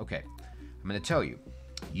potion. Okay, I'm going to tell you,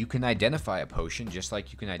 you can identify a potion just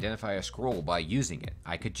like you can identify a scroll by using it.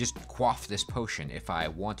 I could just quaff this potion if I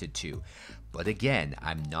wanted to. But again,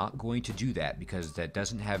 I'm not going to do that because that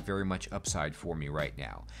doesn't have very much upside for me right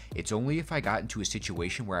now. It's only if I got into a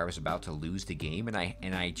situation where I was about to lose the game and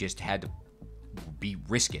I just had to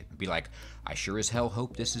risk it. Be like, I sure as hell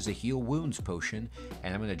hope this is a heal wounds potion,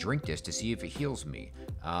 and I'm going to drink this to see if it heals me.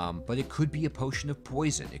 But it could be a potion of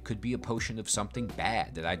poison. It could be a potion of something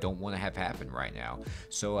bad that I don't want to have happen right now.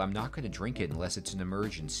 So I'm not going to drink it unless it's an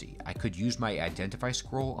emergency. I could use my identify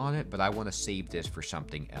scroll on it, but I want to save this for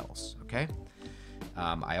something else, okay?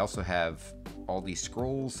 I also have all these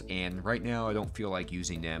scrolls, and right now I don't feel like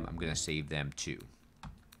using them. I'm going to save them too.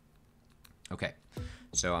 Okay,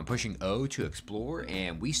 So I'm pushing O to explore,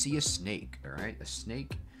 and we see a snake. All right, a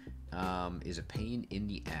snake is a pain in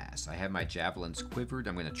the ass. I have my javelins quivered.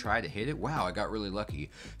 I'm going to try to hit it. Wow, I got really lucky.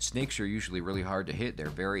 Snakes are usually really hard to hit. They're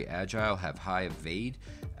very agile, have high evade,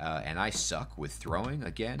 and I suck with throwing.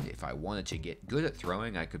 Again, if I wanted to get good at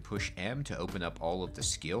throwing, I could push M to open up all of the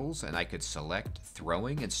skills, and I could select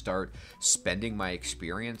throwing and start spending my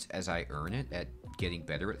experience as I earn it at getting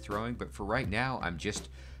better at throwing. But for right now, I'm just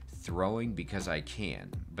throwing because I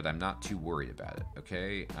can, but I'm not too worried about it,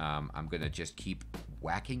 okay? I'm gonna just keep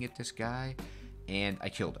whacking at this guy, and I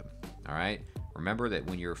killed him, all right? Remember that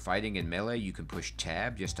when you're fighting in melee, you can push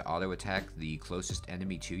tab just to auto attack the closest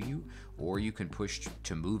enemy to you, or you can push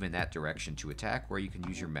to move in that direction to attack, where you can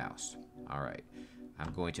use your mouse. All right,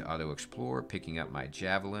 I'm going to auto explore, picking up my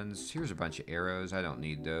javelins. Here's a bunch of arrows, I don't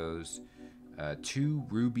need those. 2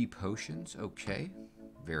 ruby potions, okay,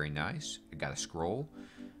 very nice. I got a scroll.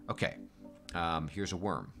 Okay, here's a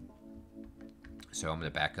worm. So I'm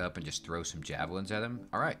going to back up and just throw some javelins at him.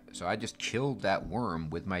 All right, so I just killed that worm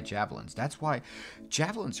with my javelins. That's why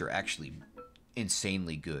javelins are actually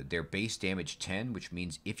insanely good. They're base damage 10, which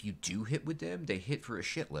means if you do hit with them, they hit for a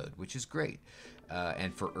shitload, which is great.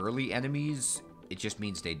 And for early enemies, it just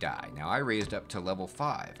means they die. Now, I raised up to level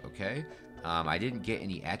 5, okay? I didn't get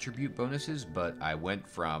any attribute bonuses, but I went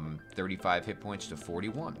from 35 hit points to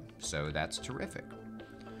 41, so that's terrific.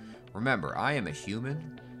 Remember, I am a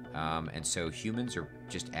human, and so humans are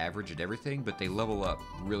just average at everything, but they level up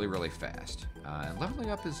really, really fast. And leveling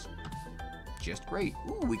up is just great.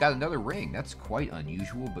 Ooh, we got another ring. That's quite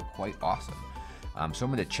unusual, but quite awesome. So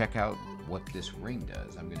I'm going to check out what this ring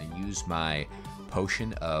does. I'm going to use my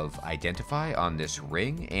potion of Identify on this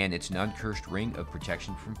ring, and it's an uncursed ring of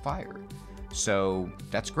protection from fire. So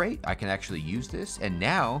that's great. I can actually use this, and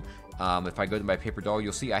now if I go to my paper doll,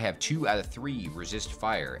 you'll see I have 2 out of 3 resist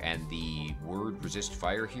fire, and the word resist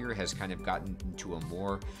fire here has kind of gotten into a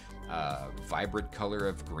more vibrant color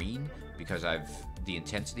of green because the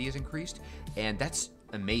intensity is increased, and that's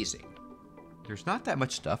amazing. There's not that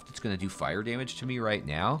much stuff that's going to do fire damage to me right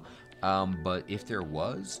now, but if there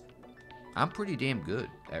was, I'm pretty damn good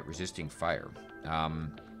at resisting fire.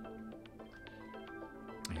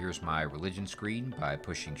 Here's my religion screen by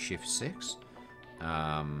pushing Shift 6.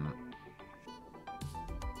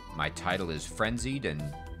 My title is Frenzied,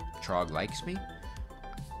 and Trog likes me.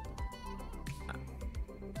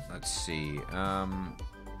 Let's see. I'm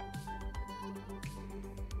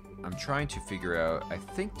trying to figure out. I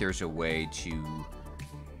think there's a way to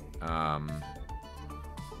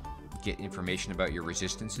get information about your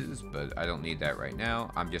resistances, but I don't need that right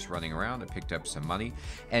now. I'm just running around. I picked up some money,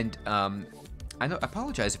 and I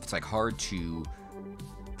apologize if it's like hard to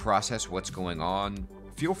process what's going on.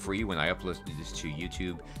 Feel free when I upload this to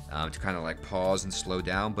YouTube to kind of like pause and slow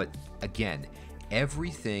down. But again,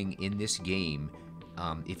 everything in this game,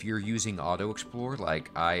 if you're using auto explore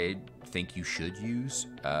like I think you should use,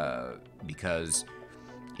 because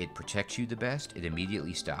it protects you the best, it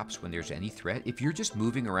immediately stops when there's any threat. If you're just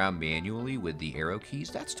moving around manually with the arrow keys,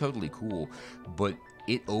 that's totally cool, but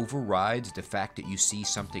it overrides the fact that you see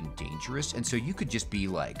something dangerous, and so you could just be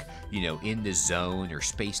like, you know, in the zone or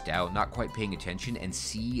spaced out, not quite paying attention, and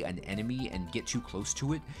see an enemy and get too close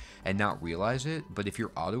to it and not realize it. But if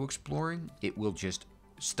you're auto exploring, it will just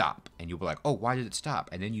stop, and you'll be like, oh, why did it stop?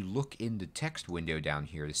 And then you look in the text window down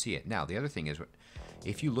here to see it. Now, the other thing is,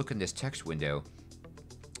 if you look in this text window,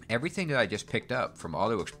 everything that I just picked up from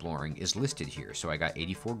auto exploring is listed here. So I got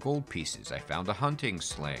 84 gold pieces. I found a hunting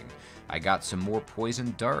sling. I got some more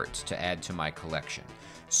poison darts to add to my collection.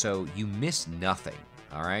 So you miss nothing,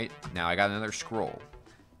 all right? Now I got another scroll.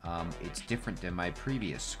 It's different than my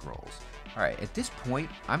previous scrolls. All right, at this point,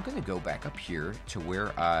 I'm gonna go back up here to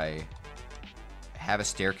where I have a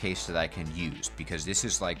staircase that I can use, because this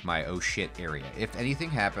is like my oh shit area. If anything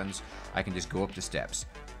happens, I can just go up the steps.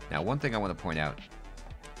 Now, one thing I want to point out,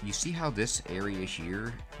 you see how this area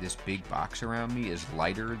here, this big box around me, is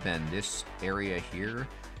lighter than this area here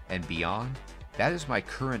and beyond? That is my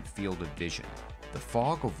current field of vision. The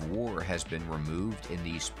fog of war has been removed in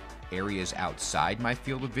these areas outside my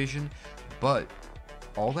field of vision, but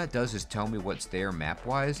all that does is tell me what's there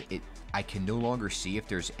map-wise. I can no longer see if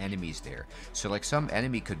there's enemies there. So like some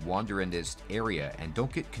enemy could wander in this area, and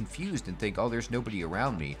don't get confused and think, oh, there's nobody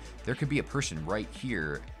around me. There could be a person right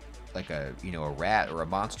here, like a rat or a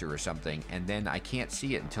monster or something, and then I can't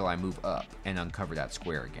see it until I move up and uncover that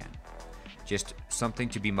square again. Just something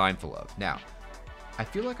to be mindful of. Now, I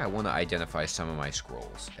feel like I want to identify some of my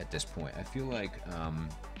scrolls at this point. I feel like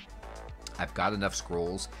I've got enough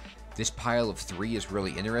scrolls this pile of 3 is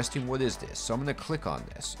really interesting. What is this? So I'm going to click on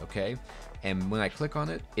this, okay? And when I click on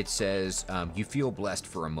it, it says, you feel blessed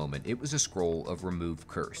for a moment. It was a scroll of remove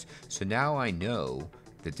curse. So now I know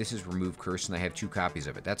that this is remove curse, and I have 2 copies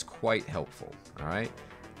of it. That's quite helpful, all right?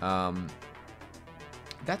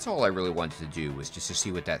 That's all I really wanted to do, was just to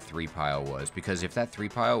see what that 3 pile was, because if that 3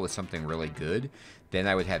 pile was something really good, then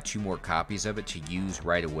I would have 2 more copies of it to use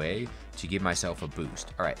right away to give myself a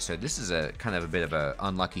boost. All right, so this is a kind of a bit of an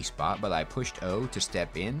unlucky spot, but I pushed O to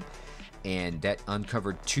step in, and that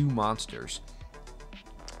uncovered 2 monsters,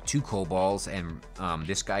 2 kobolds, and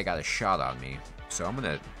this guy got a shot on me. So I'm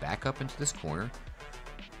gonna back up into this corner.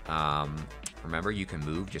 Remember, you can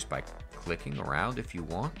move just by clicking around if you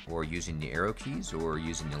want, or using the arrow keys, or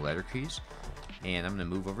using the letter keys. And I'm going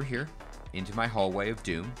to move over here into my hallway of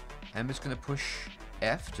doom. I'm just going to push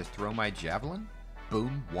F to throw my javelin.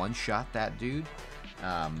 Boom, one-shot that dude.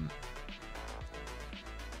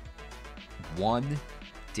 1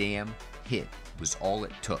 damn hit was all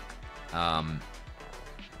it took.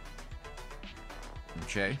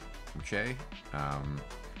 Okay.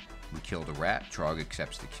 We killed a rat. Trog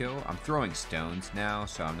accepts the kill. I'm throwing stones now,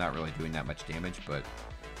 so I'm not really doing that much damage, but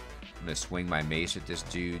I'm going to swing my mace at this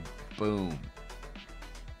dude. Boom.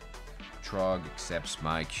 Trog accepts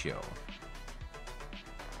my kill.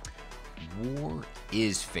 War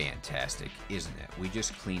is fantastic, isn't it? We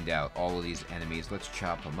just cleaned out all of these enemies. Let's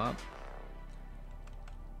chop them up.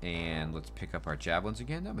 And let's pick up our javelins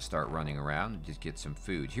again. I'm going to start running around and just get some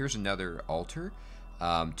food. Here's another altar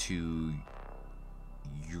to...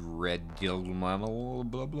 Red blah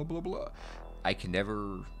blah blah blah. I can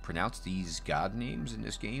never pronounce these god names in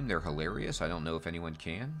this game. They're hilarious. I don't know if anyone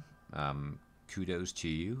can. Kudos to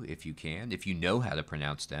you if you can. If you know how to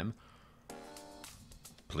pronounce them,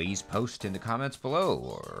 please post in the comments below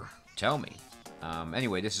or tell me.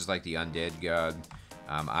 Anyway, this is like the undead god.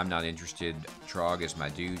 I'm not interested. Trog is my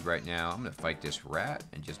dude right now. I'm gonna fight this rat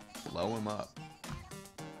and just blow him up.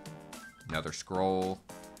 Another scroll.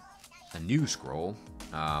 A new scroll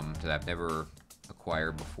that I've never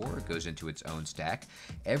acquired before. It goes into its own stack.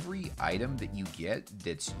 Every item that you get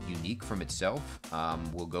that's unique from itself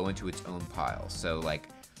will go into its own pile. So like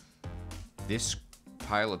this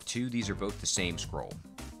pile of 2, these are both the same scroll.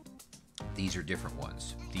 These are different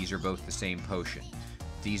ones. These are both the same potion.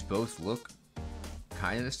 These both look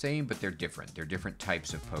kind of the same, but they're different. They're different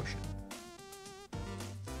types of potion.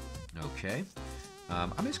 Okay.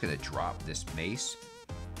 I'm just going to drop this mace.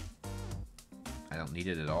 I don't need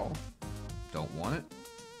it at all. Don't want it.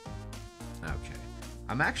 Okay.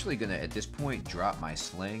 I'm actually going to, at this point, drop my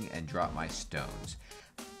sling and drop my stones.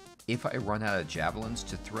 If I run out of javelins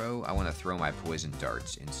to throw, I want to throw my poison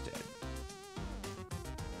darts instead.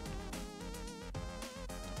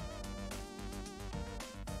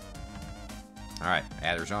 Alright,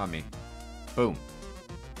 adder's on me. Boom.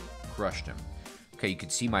 Crushed him. Okay, you can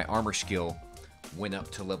see my armor skill went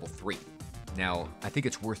up to level 3. Now, I think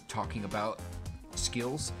it's worth talking about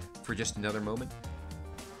skills for just another moment.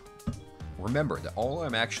 Remember that all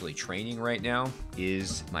I'm actually training right now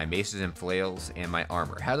is my maces and flails and my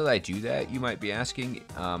armor. How did I do that, you might be asking?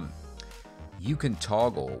 You can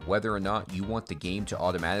toggle whether or not you want the game to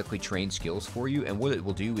automatically train skills for you, and what it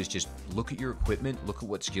will do is just look at your equipment, look at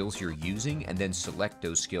what skills you're using, and then select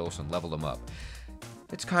those skills and level them up.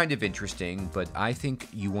 It's kind of interesting, but I think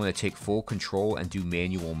you want to take full control and do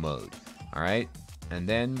manual mode. Alright? And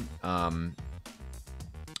then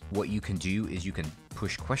what you can do is you can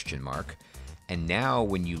push question mark, and now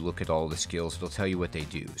when you look at all the skills, it'll tell you what they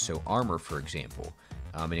do. So armor, for example,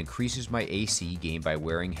 it increases my AC gained by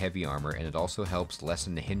wearing heavy armor, and it also helps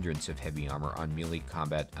lessen the hindrance of heavy armor on melee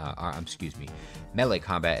combat, melee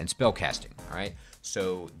combat and spell casting. All right,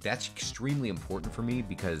 so that's extremely important for me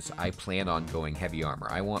because I plan on going heavy armor.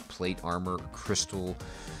 I want plate armor, crystal,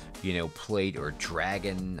 plate or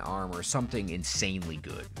dragon armor, something insanely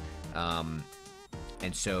good.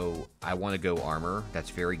 And so I want to go armor. That's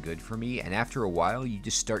very good for me. And after a while, you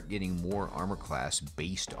just start getting more armor class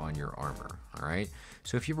based on your armor. All right.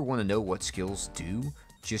 So if you ever want to know what skills do,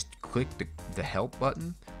 just click the help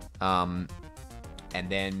button, and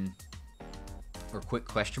then or quick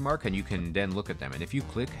question mark, and you can then look at them. And if you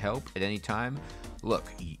click help at any time, look,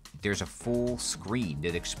 there's a full screen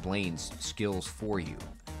that explains skills for you.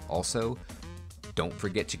 Also, don't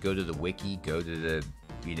forget to go to the wiki, go to the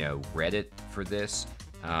Reddit for this,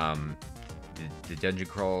 the Dungeon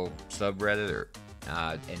Crawl subreddit,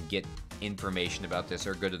 and get information about this,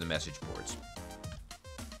 or go to the message boards.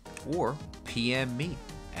 Or PM me.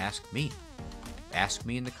 Ask me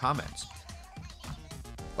in the comments.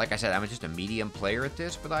 like I said, I'm just a medium player at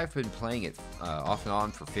this, but I've been playing it off and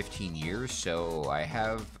on for 15 years, so I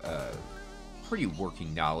have pretty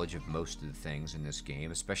working knowledge of most of the things in this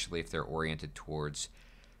game, especially if they're oriented towards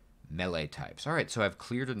melee types. Alright, so I've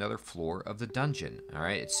cleared another floor of the dungeon.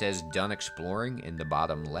 Alright, it says done exploring in the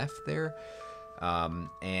bottom left there,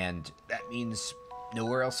 and that means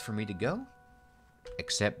nowhere else for me to go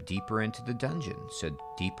except deeper into the dungeon. So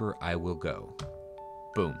deeper I will go.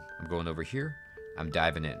 Boom, I'm going over here. I'm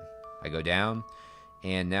diving in. I go down,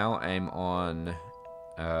 and now I'm on,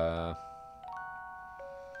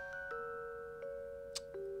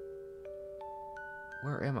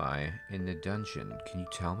 where am I in the dungeon? Can you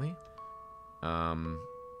tell me? No.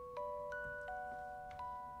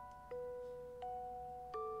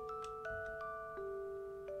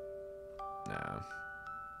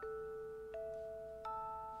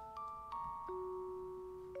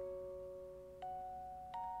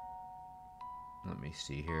 Let me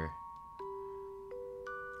see here.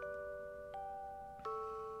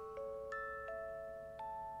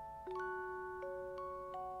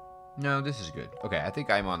 No, this is good. Okay, I think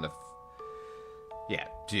I'm on the... Yeah,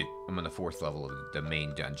 dude, I'm on the 4th level of the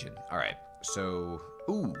main dungeon. Alright, so...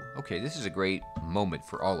 Ooh, okay, this is a great moment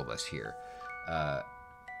for all of us here.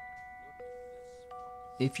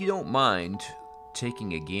 If you don't mind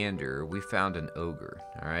taking a gander, we found an ogre,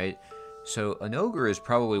 alright? So, an ogre is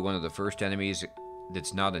probably one of the first enemies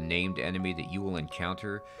that's not a named enemy that you will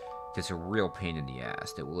encounter that's a real pain in the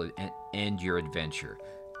ass, that will end your adventure.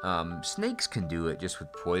 Snakes can do it just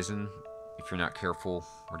with poison if you're not careful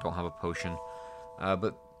or don't have a potion.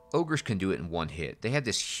 But ogres can do it in one hit. They have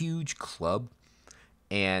this huge club,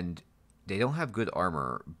 and they don't have good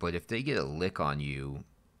armor, but if they get a lick on you,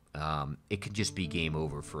 it could just be game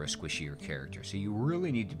over for a squishier character. So you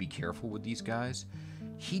really need to be careful with these guys.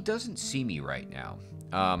 He doesn't see me right now.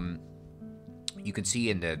 You can see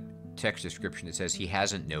in the text description it says he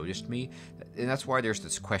hasn't noticed me, and that's why there's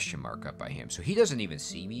this question mark up by him. So he doesn't even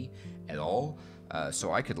see me at all,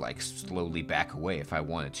 so I could like slowly back away if I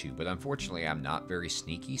wanted to, but unfortunately I'm not very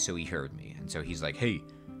sneaky, so he heard me, and so he's like, hey,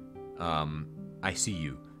 I see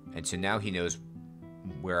you, and so now he knows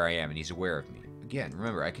where I am and he's aware of me. Again,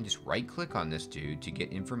 remember, I can just right click on this dude to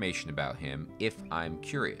get information about him if I'm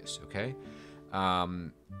curious, okay?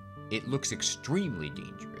 It looks extremely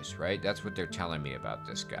dangerous, right? That's what they're telling me about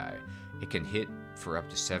this guy. It can hit for up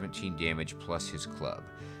to 17 damage plus his club.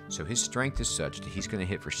 So his strength is such that he's going to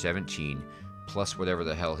hit for 17 plus whatever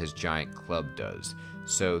the hell his giant club does.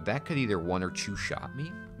 So that could either 1 or 2 shot me.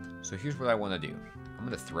 So here's what I want to do. I'm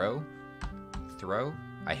going to throw.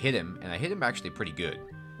 I hit him, and I hit him actually pretty good.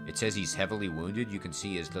 It says he's heavily wounded. You can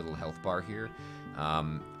see his little health bar here.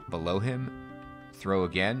 Below him, throw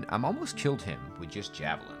again. I'm almost killed him with just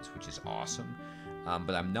javelins, which is awesome.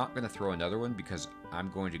 But I'm not going to throw another one because I'm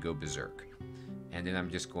going to go berserk. And then I'm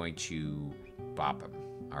just going to bop him.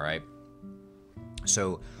 Alright?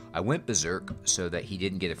 So I went berserk so that he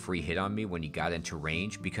didn't get a free hit on me when he got into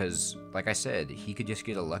range because, like I said, he could just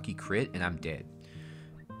get a lucky crit and I'm dead.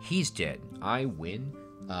 He's dead. I win.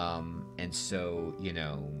 And so, you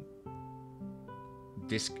know,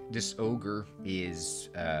 this ogre is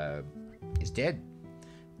dead.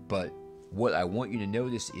 But what I want you to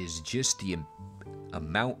notice is just the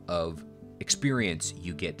amount of experience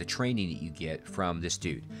you get, the training that you get from this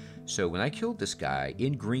dude. So when I killed this guy,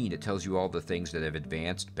 in green it tells you all the things that have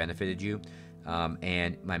advanced, benefited you.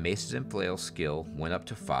 And my Maces and Flail skill went up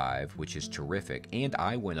to 5, which is terrific. And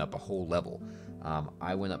I went up a whole level.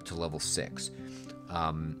 I went up to level 6.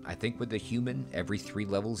 I think with the human, every 3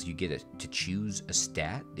 levels you get to choose a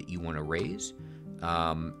stat that you want to raise.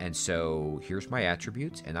 And so here's my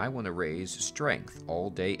attributes, and I want to raise strength all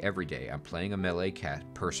day, every day. I'm playing a melee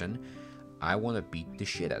person. I want to beat the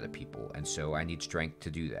shit out of people, and so I need strength to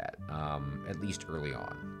do that, at least early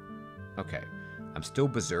on. Okay, I'm still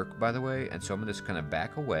berserk, by the way, and so I'm just going to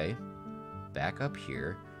back away, back up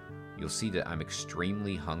here. You'll see that I'm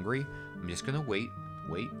extremely hungry. I'm just going to wait,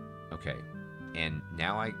 okay. And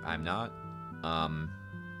now I'm not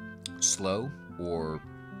slow or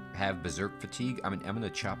have berserk fatigue. I'm going to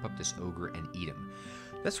chop up this ogre and eat him.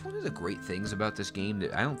 That's one of the great things about this game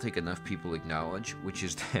that I don't think enough people acknowledge, which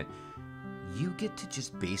is that you get to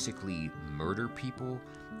just basically murder people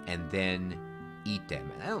and then eat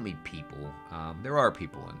them. And I don't mean people. There are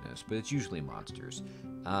people in this, but it's usually monsters.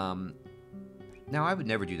 Now, I would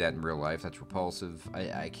never do that in real life. That's repulsive.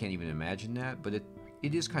 I can't even imagine that, but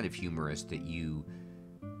it is kind of humorous that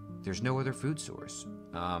there's no other food source.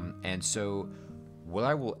 And so what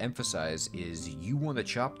I will emphasize is you want to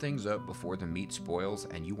chop things up before the meat spoils,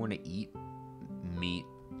 and you want to eat meat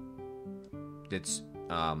that's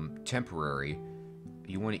temporary,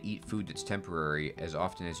 you want to eat food that's temporary as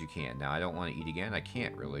often as you can. Now, I don't want to eat again. I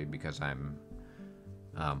can't really because I'm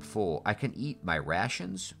full. I can eat my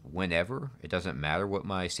rations whenever. It doesn't matter what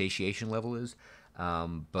my satiation level is.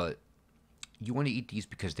 But you want to eat these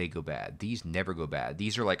because they go bad. These never go bad.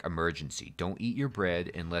 These are like emergency. Don't eat your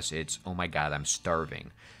bread unless it's, oh my god, I'm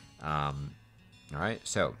starving. All right,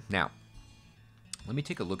 so now let me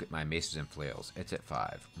take a look at my maces and flails. It's at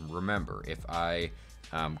 5. Remember, if I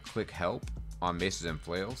click help on maces and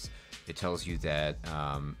flails, it tells you that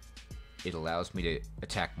it allows me to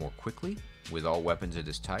attack more quickly with all weapons of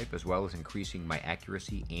this type, as well as increasing my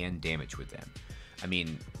accuracy and damage with them. I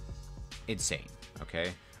mean, insane,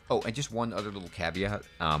 okay? Oh, and just one other little caveat.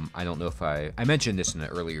 I don't know if I mentioned this in an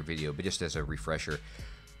earlier video, but just as a refresher,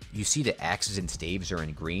 you see the axes and staves are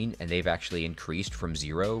in green, and they've actually increased from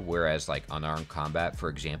 0, whereas like unarmed combat, for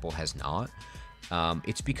example, has not.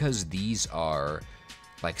 It's because these are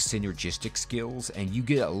like synergistic skills, and you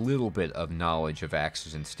get a little bit of knowledge of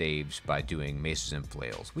axes and staves by doing maces and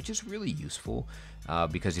flails, which is really useful,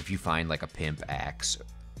 because if you find like a pimp axe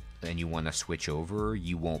and you want to switch over,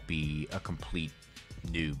 you won't be a complete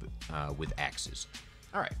noob with axes.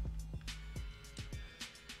 Alright.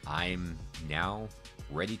 I'm now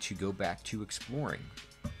ready to go back to exploring.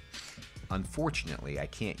 Unfortunately, I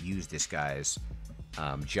can't use this guy's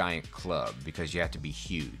giant club because you have to be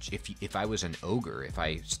huge. If I was an ogre, if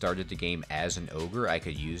I started the game as an ogre, I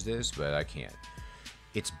could use this, but I can't.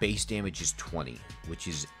 Its base damage is 20, which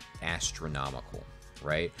is astronomical,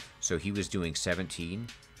 right? So he was doing 17.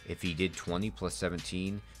 If he did 20 plus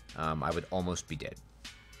 17, I would almost be dead.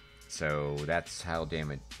 So that's how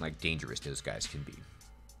dangerous those guys can be.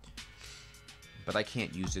 But I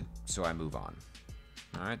can't use it, so I move on.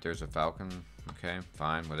 Alright, there's a falcon. Okay,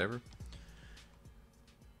 fine, whatever.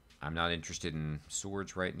 I'm not interested in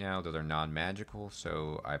swords right now, though they're non-magical,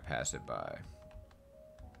 so I pass it by.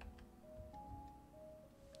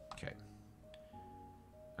 Okay.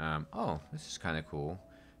 Oh, this is kind of cool.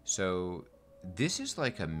 So, this is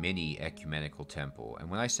like a mini ecumenical temple. And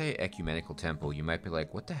when I say ecumenical temple, you might be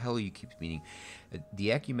like, what the hell you keep meaning?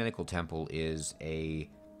 The ecumenical temple is a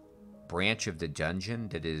branch of the dungeon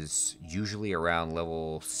that is usually around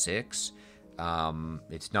level 6.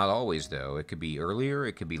 It's not always, though. It could be earlier,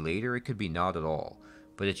 it could be later, it could be not at all.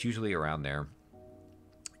 But it's usually around there.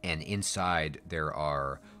 And inside, there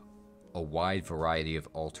are a wide variety of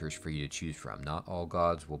altars for you to choose from. Not all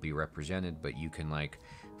gods will be represented, but you can, like,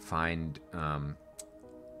 find...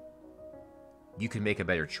 you can make a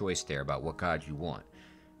better choice there about what god you want.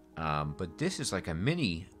 But this is like a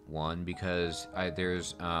mini one because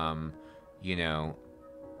there's, you know,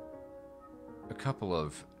 a couple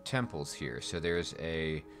of temples here. So there's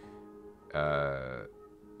a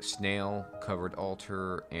snail-covered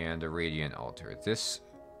altar and a radiant altar. This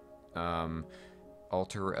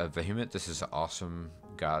altar of Vehement, this is an awesome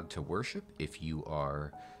god to worship if you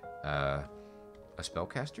are a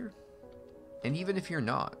spellcaster. And even if you're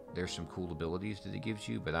not, there's some cool abilities that it gives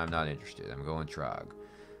you, but I'm not interested. I'm going Trog.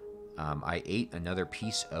 I ate another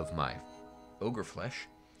piece of my ogre flesh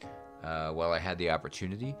while I had the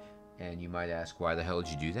opportunity. And you might ask, why the hell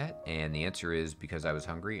did you do that? And the answer is because I was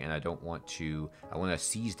hungry and I want to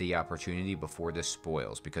seize the opportunity before this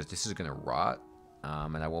spoils, because this is going to rot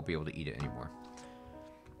and I won't be able to eat it anymore.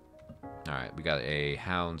 Alright, we got a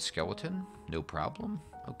hound skeleton. No problem.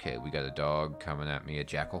 Okay, we got a dog coming at me, a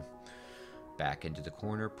jackal. Back into the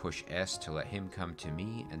corner, push S to let him come to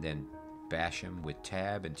me, and then bash him with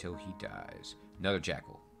tab until he dies. Another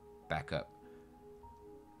jackal. Back up.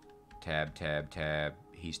 Tab, tab, tab.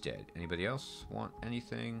 He's dead. Anybody else want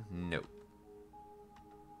anything? Nope.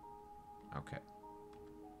 Okay.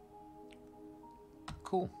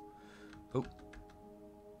 Cool. Oh.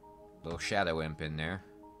 Little shadow imp in there.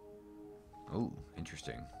 Oh,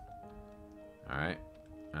 interesting. Alright.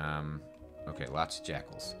 Okay, lots of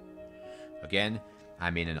jackals. Again,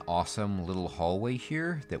 I'm in an awesome little hallway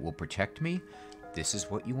here that will protect me. This is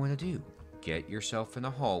what you want to do. Get yourself in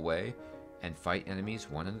a hallway and fight enemies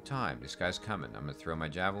one at a time. This guy's coming. I'm going to throw my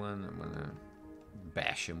javelin. I'm going to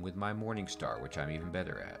bash him with my morning star, which I'm even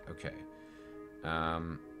better at. Okay.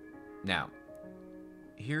 Now,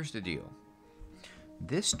 here's the deal.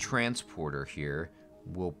 This transporter here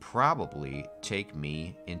will probably take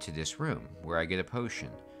me into this room where I get a potion.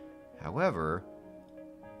 However,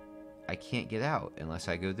 I can't get out unless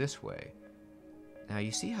I go this way. Now,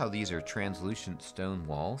 you see how these are translucent stone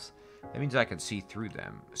walls? That means I can see through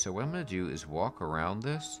them. So what I'm going to do is walk around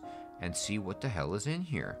this and see what the hell is in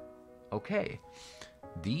here. Okay.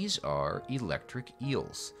 These are electric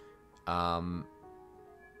eels.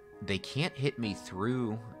 They can't hit me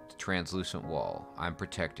through the translucent wall. I'm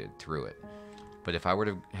protected through it. But if I were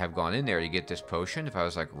to have gone in there to get this potion, if I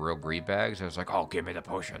was like real greed bags, I was like, oh, give me the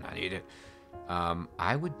potion, I need it.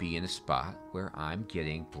 I would be in a spot where I'm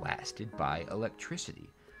getting blasted by electricity.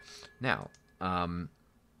 Now,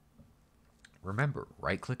 remember,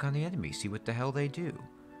 right-click on the enemy, see what the hell they do.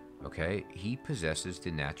 Okay, he possesses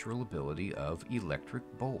the natural ability of Electric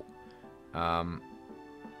Bolt.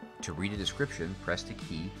 To read a description, press the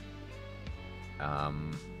key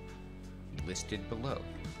listed below.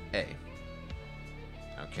 A.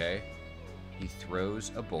 Okay, he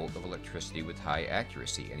throws a bolt of electricity with high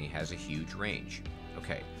accuracy, and he has a huge range.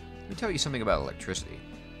 Okay, let me tell you something about electricity.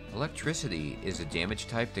 Electricity is a damage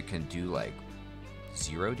type that can do like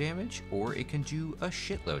 0 damage, or it can do a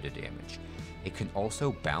shitload of damage. It can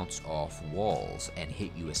also bounce off walls and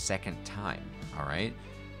hit you a second time, alright?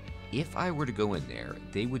 If I were to go in there,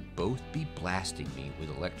 they would both be blasting me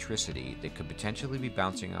with electricity that could potentially be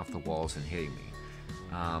bouncing off the walls and hitting me.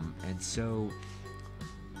 And so,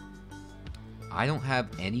 I don't have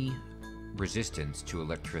any resistance to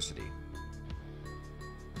electricity.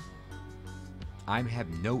 I have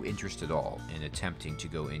no interest at all in attempting to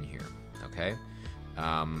go in here, okay?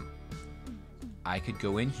 I could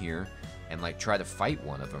go in here and like try to fight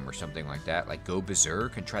one of them or something like that, like go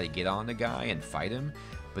berserk and try to get on the guy and fight him,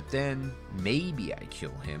 but then maybe I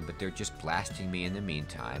kill him, but they're just blasting me in the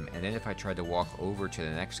meantime, and then if I tried to walk over to the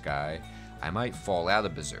next guy, I might fall out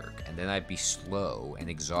of berserk, and then I'd be slow and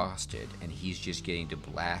exhausted, and he's just getting to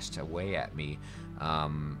blast away at me,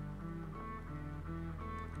 and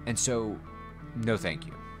so, no thank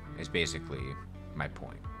you, is basically my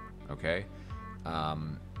point, okay?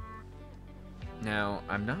 Now,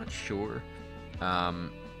 I'm not sure,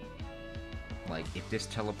 like, if this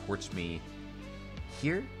teleports me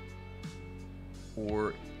here,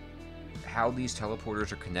 or how these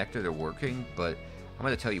teleporters are connected or working, but I'm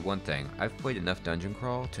going to tell you one thing. I've played enough Dungeon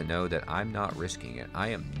Crawl to know that I'm not risking it. I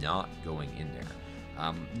am not going in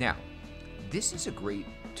there. Now, this is a great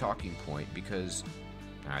talking point because,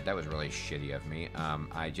 alright, that was really shitty of me.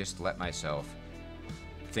 I just let myself,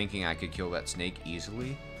 thinking I could kill that snake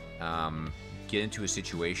easily, get into a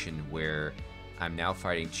situation where I'm now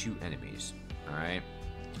fighting 2 enemies, alright?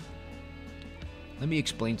 Let me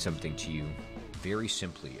explain something to you very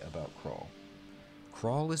simply about Crawl.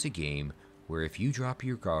 Crawl is a game where if you drop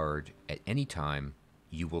your guard at any time,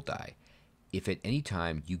 you will die. If at any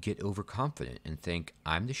time you get overconfident and think,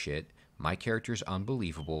 I'm the shit, my character's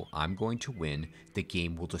unbelievable, I'm going to win, the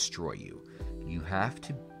game will destroy you. You have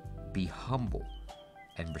to be humble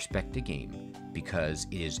and respect the game because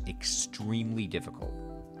it is extremely difficult,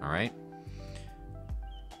 alright?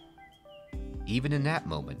 Even in that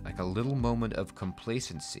moment, like a little moment of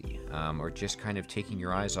complacency, or just kind of taking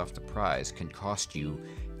your eyes off the prize can cost you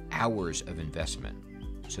hours of investment.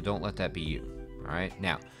 So don't let that be you, alright?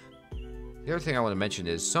 Now, the other thing I want to mention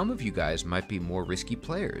is some of you guys might be more risky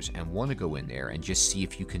players and want to go in there and just see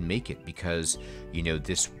if you can make it because, you know,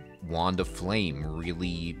 this Wand of Flame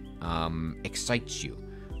really excites you.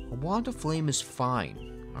 A Wand of Flame is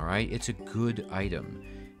fine, alright? It's a good item,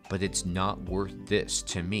 but it's not worth this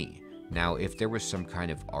to me. Now, if there was some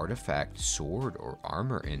kind of artifact, sword, or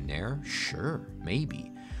armor in there, sure,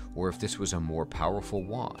 maybe. Or if this was a more powerful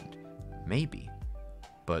wand, maybe.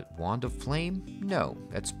 But Wand of Flame? No,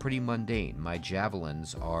 that's pretty mundane. My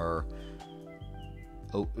javelins are,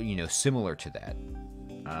 you know, similar to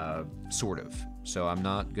that. Sort of. So I'm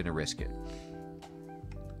not going to risk it.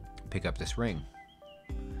 Pick up this ring.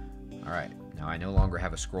 Alright, now I no longer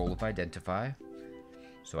have a scroll of Identify,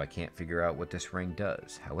 so I can't figure out what this ring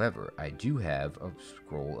does. However, I do have a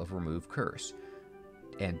scroll of Remove Curse,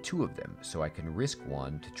 and 2 of them, so I can risk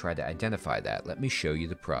one to try to identify that. Let me show you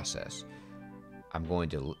the process. I'm going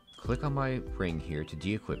to click on my ring here to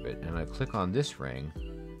de-equip it, and I'm going to click on this ring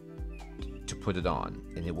to put it on,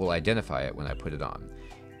 and it will identify it when I put it on.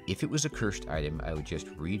 If it was a cursed item, I would just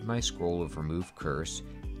read my scroll of Remove Curse,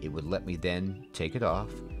 it would let me then take it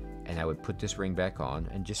off, and I would put this ring back on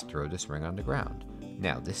and just throw this ring on the ground.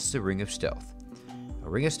 Now, this is a Ring of Stealth. A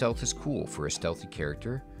Ring of Stealth is cool for a stealthy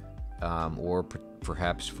character, or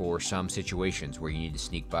perhaps for some situations where you need to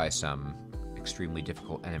sneak by some extremely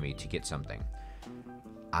difficult enemy to get something.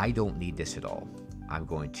 I don't need this at all. I'm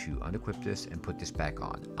going to unequip this and put this back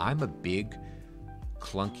on. I'm a big,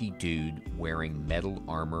 clunky dude wearing metal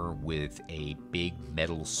armor with a big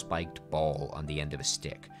metal spiked ball on the end of a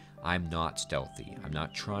stick. I'm not stealthy. I'm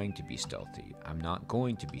not trying to be stealthy. I'm not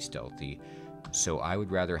going to be stealthy, so I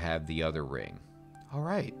would rather have the other ring.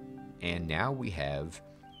 Alright, and now we have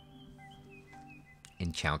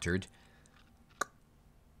encountered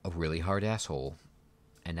a really hard asshole,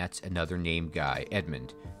 and that's another named guy,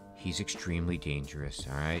 Edmund. He's extremely dangerous,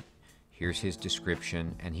 alright? Here's his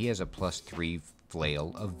description, and he has a +3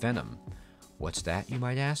 flail of venom. What's that, you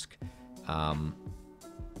might ask?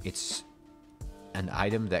 It's an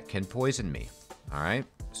item that can poison me, alright?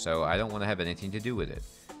 So I don't want to have anything to do with it.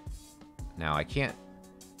 Now, I can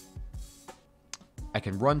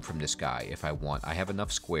run from this guy if I want. I have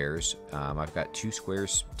enough squares. I've got 2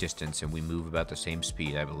 squares distance, and we move about the same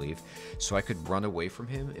speed, I believe. So I could run away from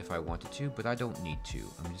him if I wanted to, but I don't need to.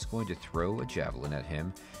 I'm just going to throw a javelin at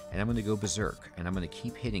him, and I'm going to go berserk, and I'm going to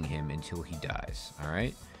keep hitting him until he dies,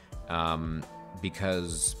 alright?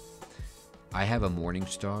 Because I have a Morning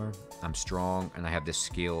Star, I'm strong, and I have this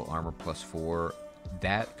skill, armor +4.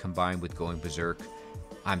 That, combined with going berserk,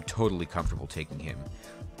 I'm totally comfortable taking him.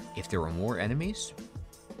 If there were more enemies,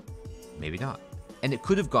 maybe not. And it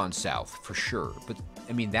could have gone south, for sure. But,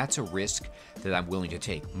 I mean, that's a risk that I'm willing to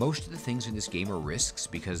take. Most of the things in this game are risks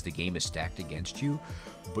because the game is stacked against you.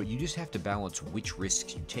 But you just have to balance which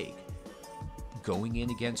risks you take. Going in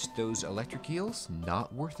against those electric eels,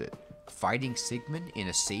 not worth it. Fighting Sigmund in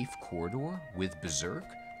a safe corridor with berserk?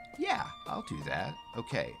 Yeah, I'll do that.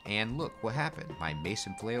 Okay, and look what happened. My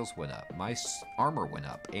mason flails went up, my armor went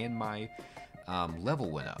up, and my level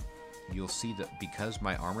went up. You'll see that because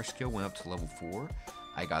my armor skill went up to level 4,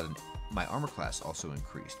 my armor class also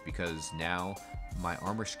increased because now my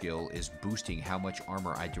armor skill is boosting how much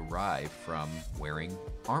armor I derive from wearing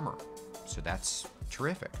armor. So that's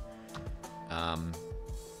terrific.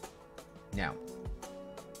 Now,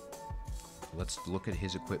 let's look at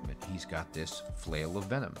his equipment. He's got this flail of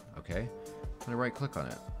venom, okay? I'm gonna right click on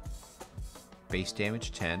it. Base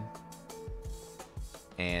damage 10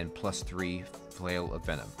 and +3 flail of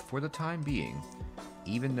venom. For the time being,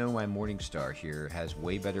 even though my Morning Star here has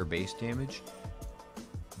way better base damage,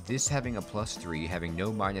 this having a +3, having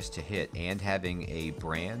no minus to hit, and having a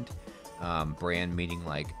brand meaning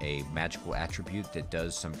like a magical attribute that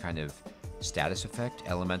does some kind of status effect,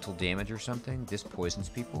 elemental damage or something, this poisons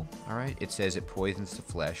people, alright? It says it poisons the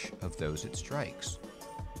flesh of those it strikes.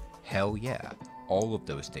 Hell yeah, all of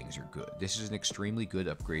those things are good. This is an extremely good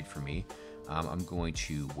upgrade for me. I'm going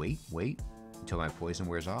to wait until my poison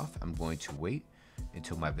wears off. I'm going to wait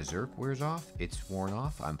until my berserk wears off. It's worn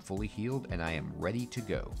off, I'm fully healed, and I am ready to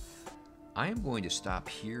go. I am going to stop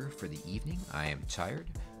here for the evening. I am tired,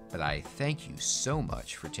 but I thank you so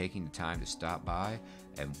much for taking the time to stop by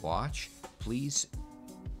and watch. Please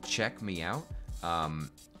check me out on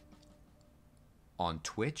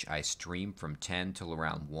Twitch. I stream from 10 till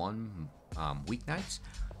around 1 weeknights,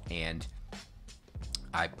 and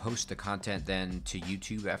I post the content then to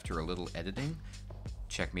YouTube after a little editing.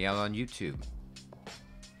 Check me out on YouTube.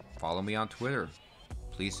 Follow me on Twitter.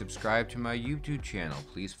 Please subscribe to my YouTube channel.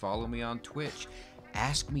 Please follow me on Twitch.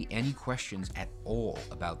 Ask me any questions at all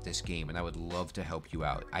about this game, and I would love to help you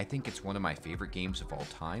out. I think it's one of my favorite games of all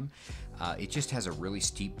time. It just has a really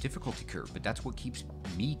steep difficulty curve, but that's what keeps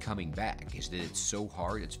me coming back, is that it's so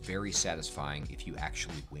hard. It's very satisfying if you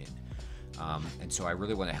actually win. And so I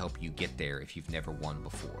really want to help you get there if you've never won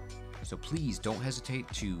before. So please don't hesitate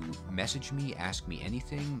to message me, ask me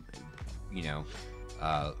anything, you know,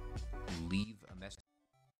 leave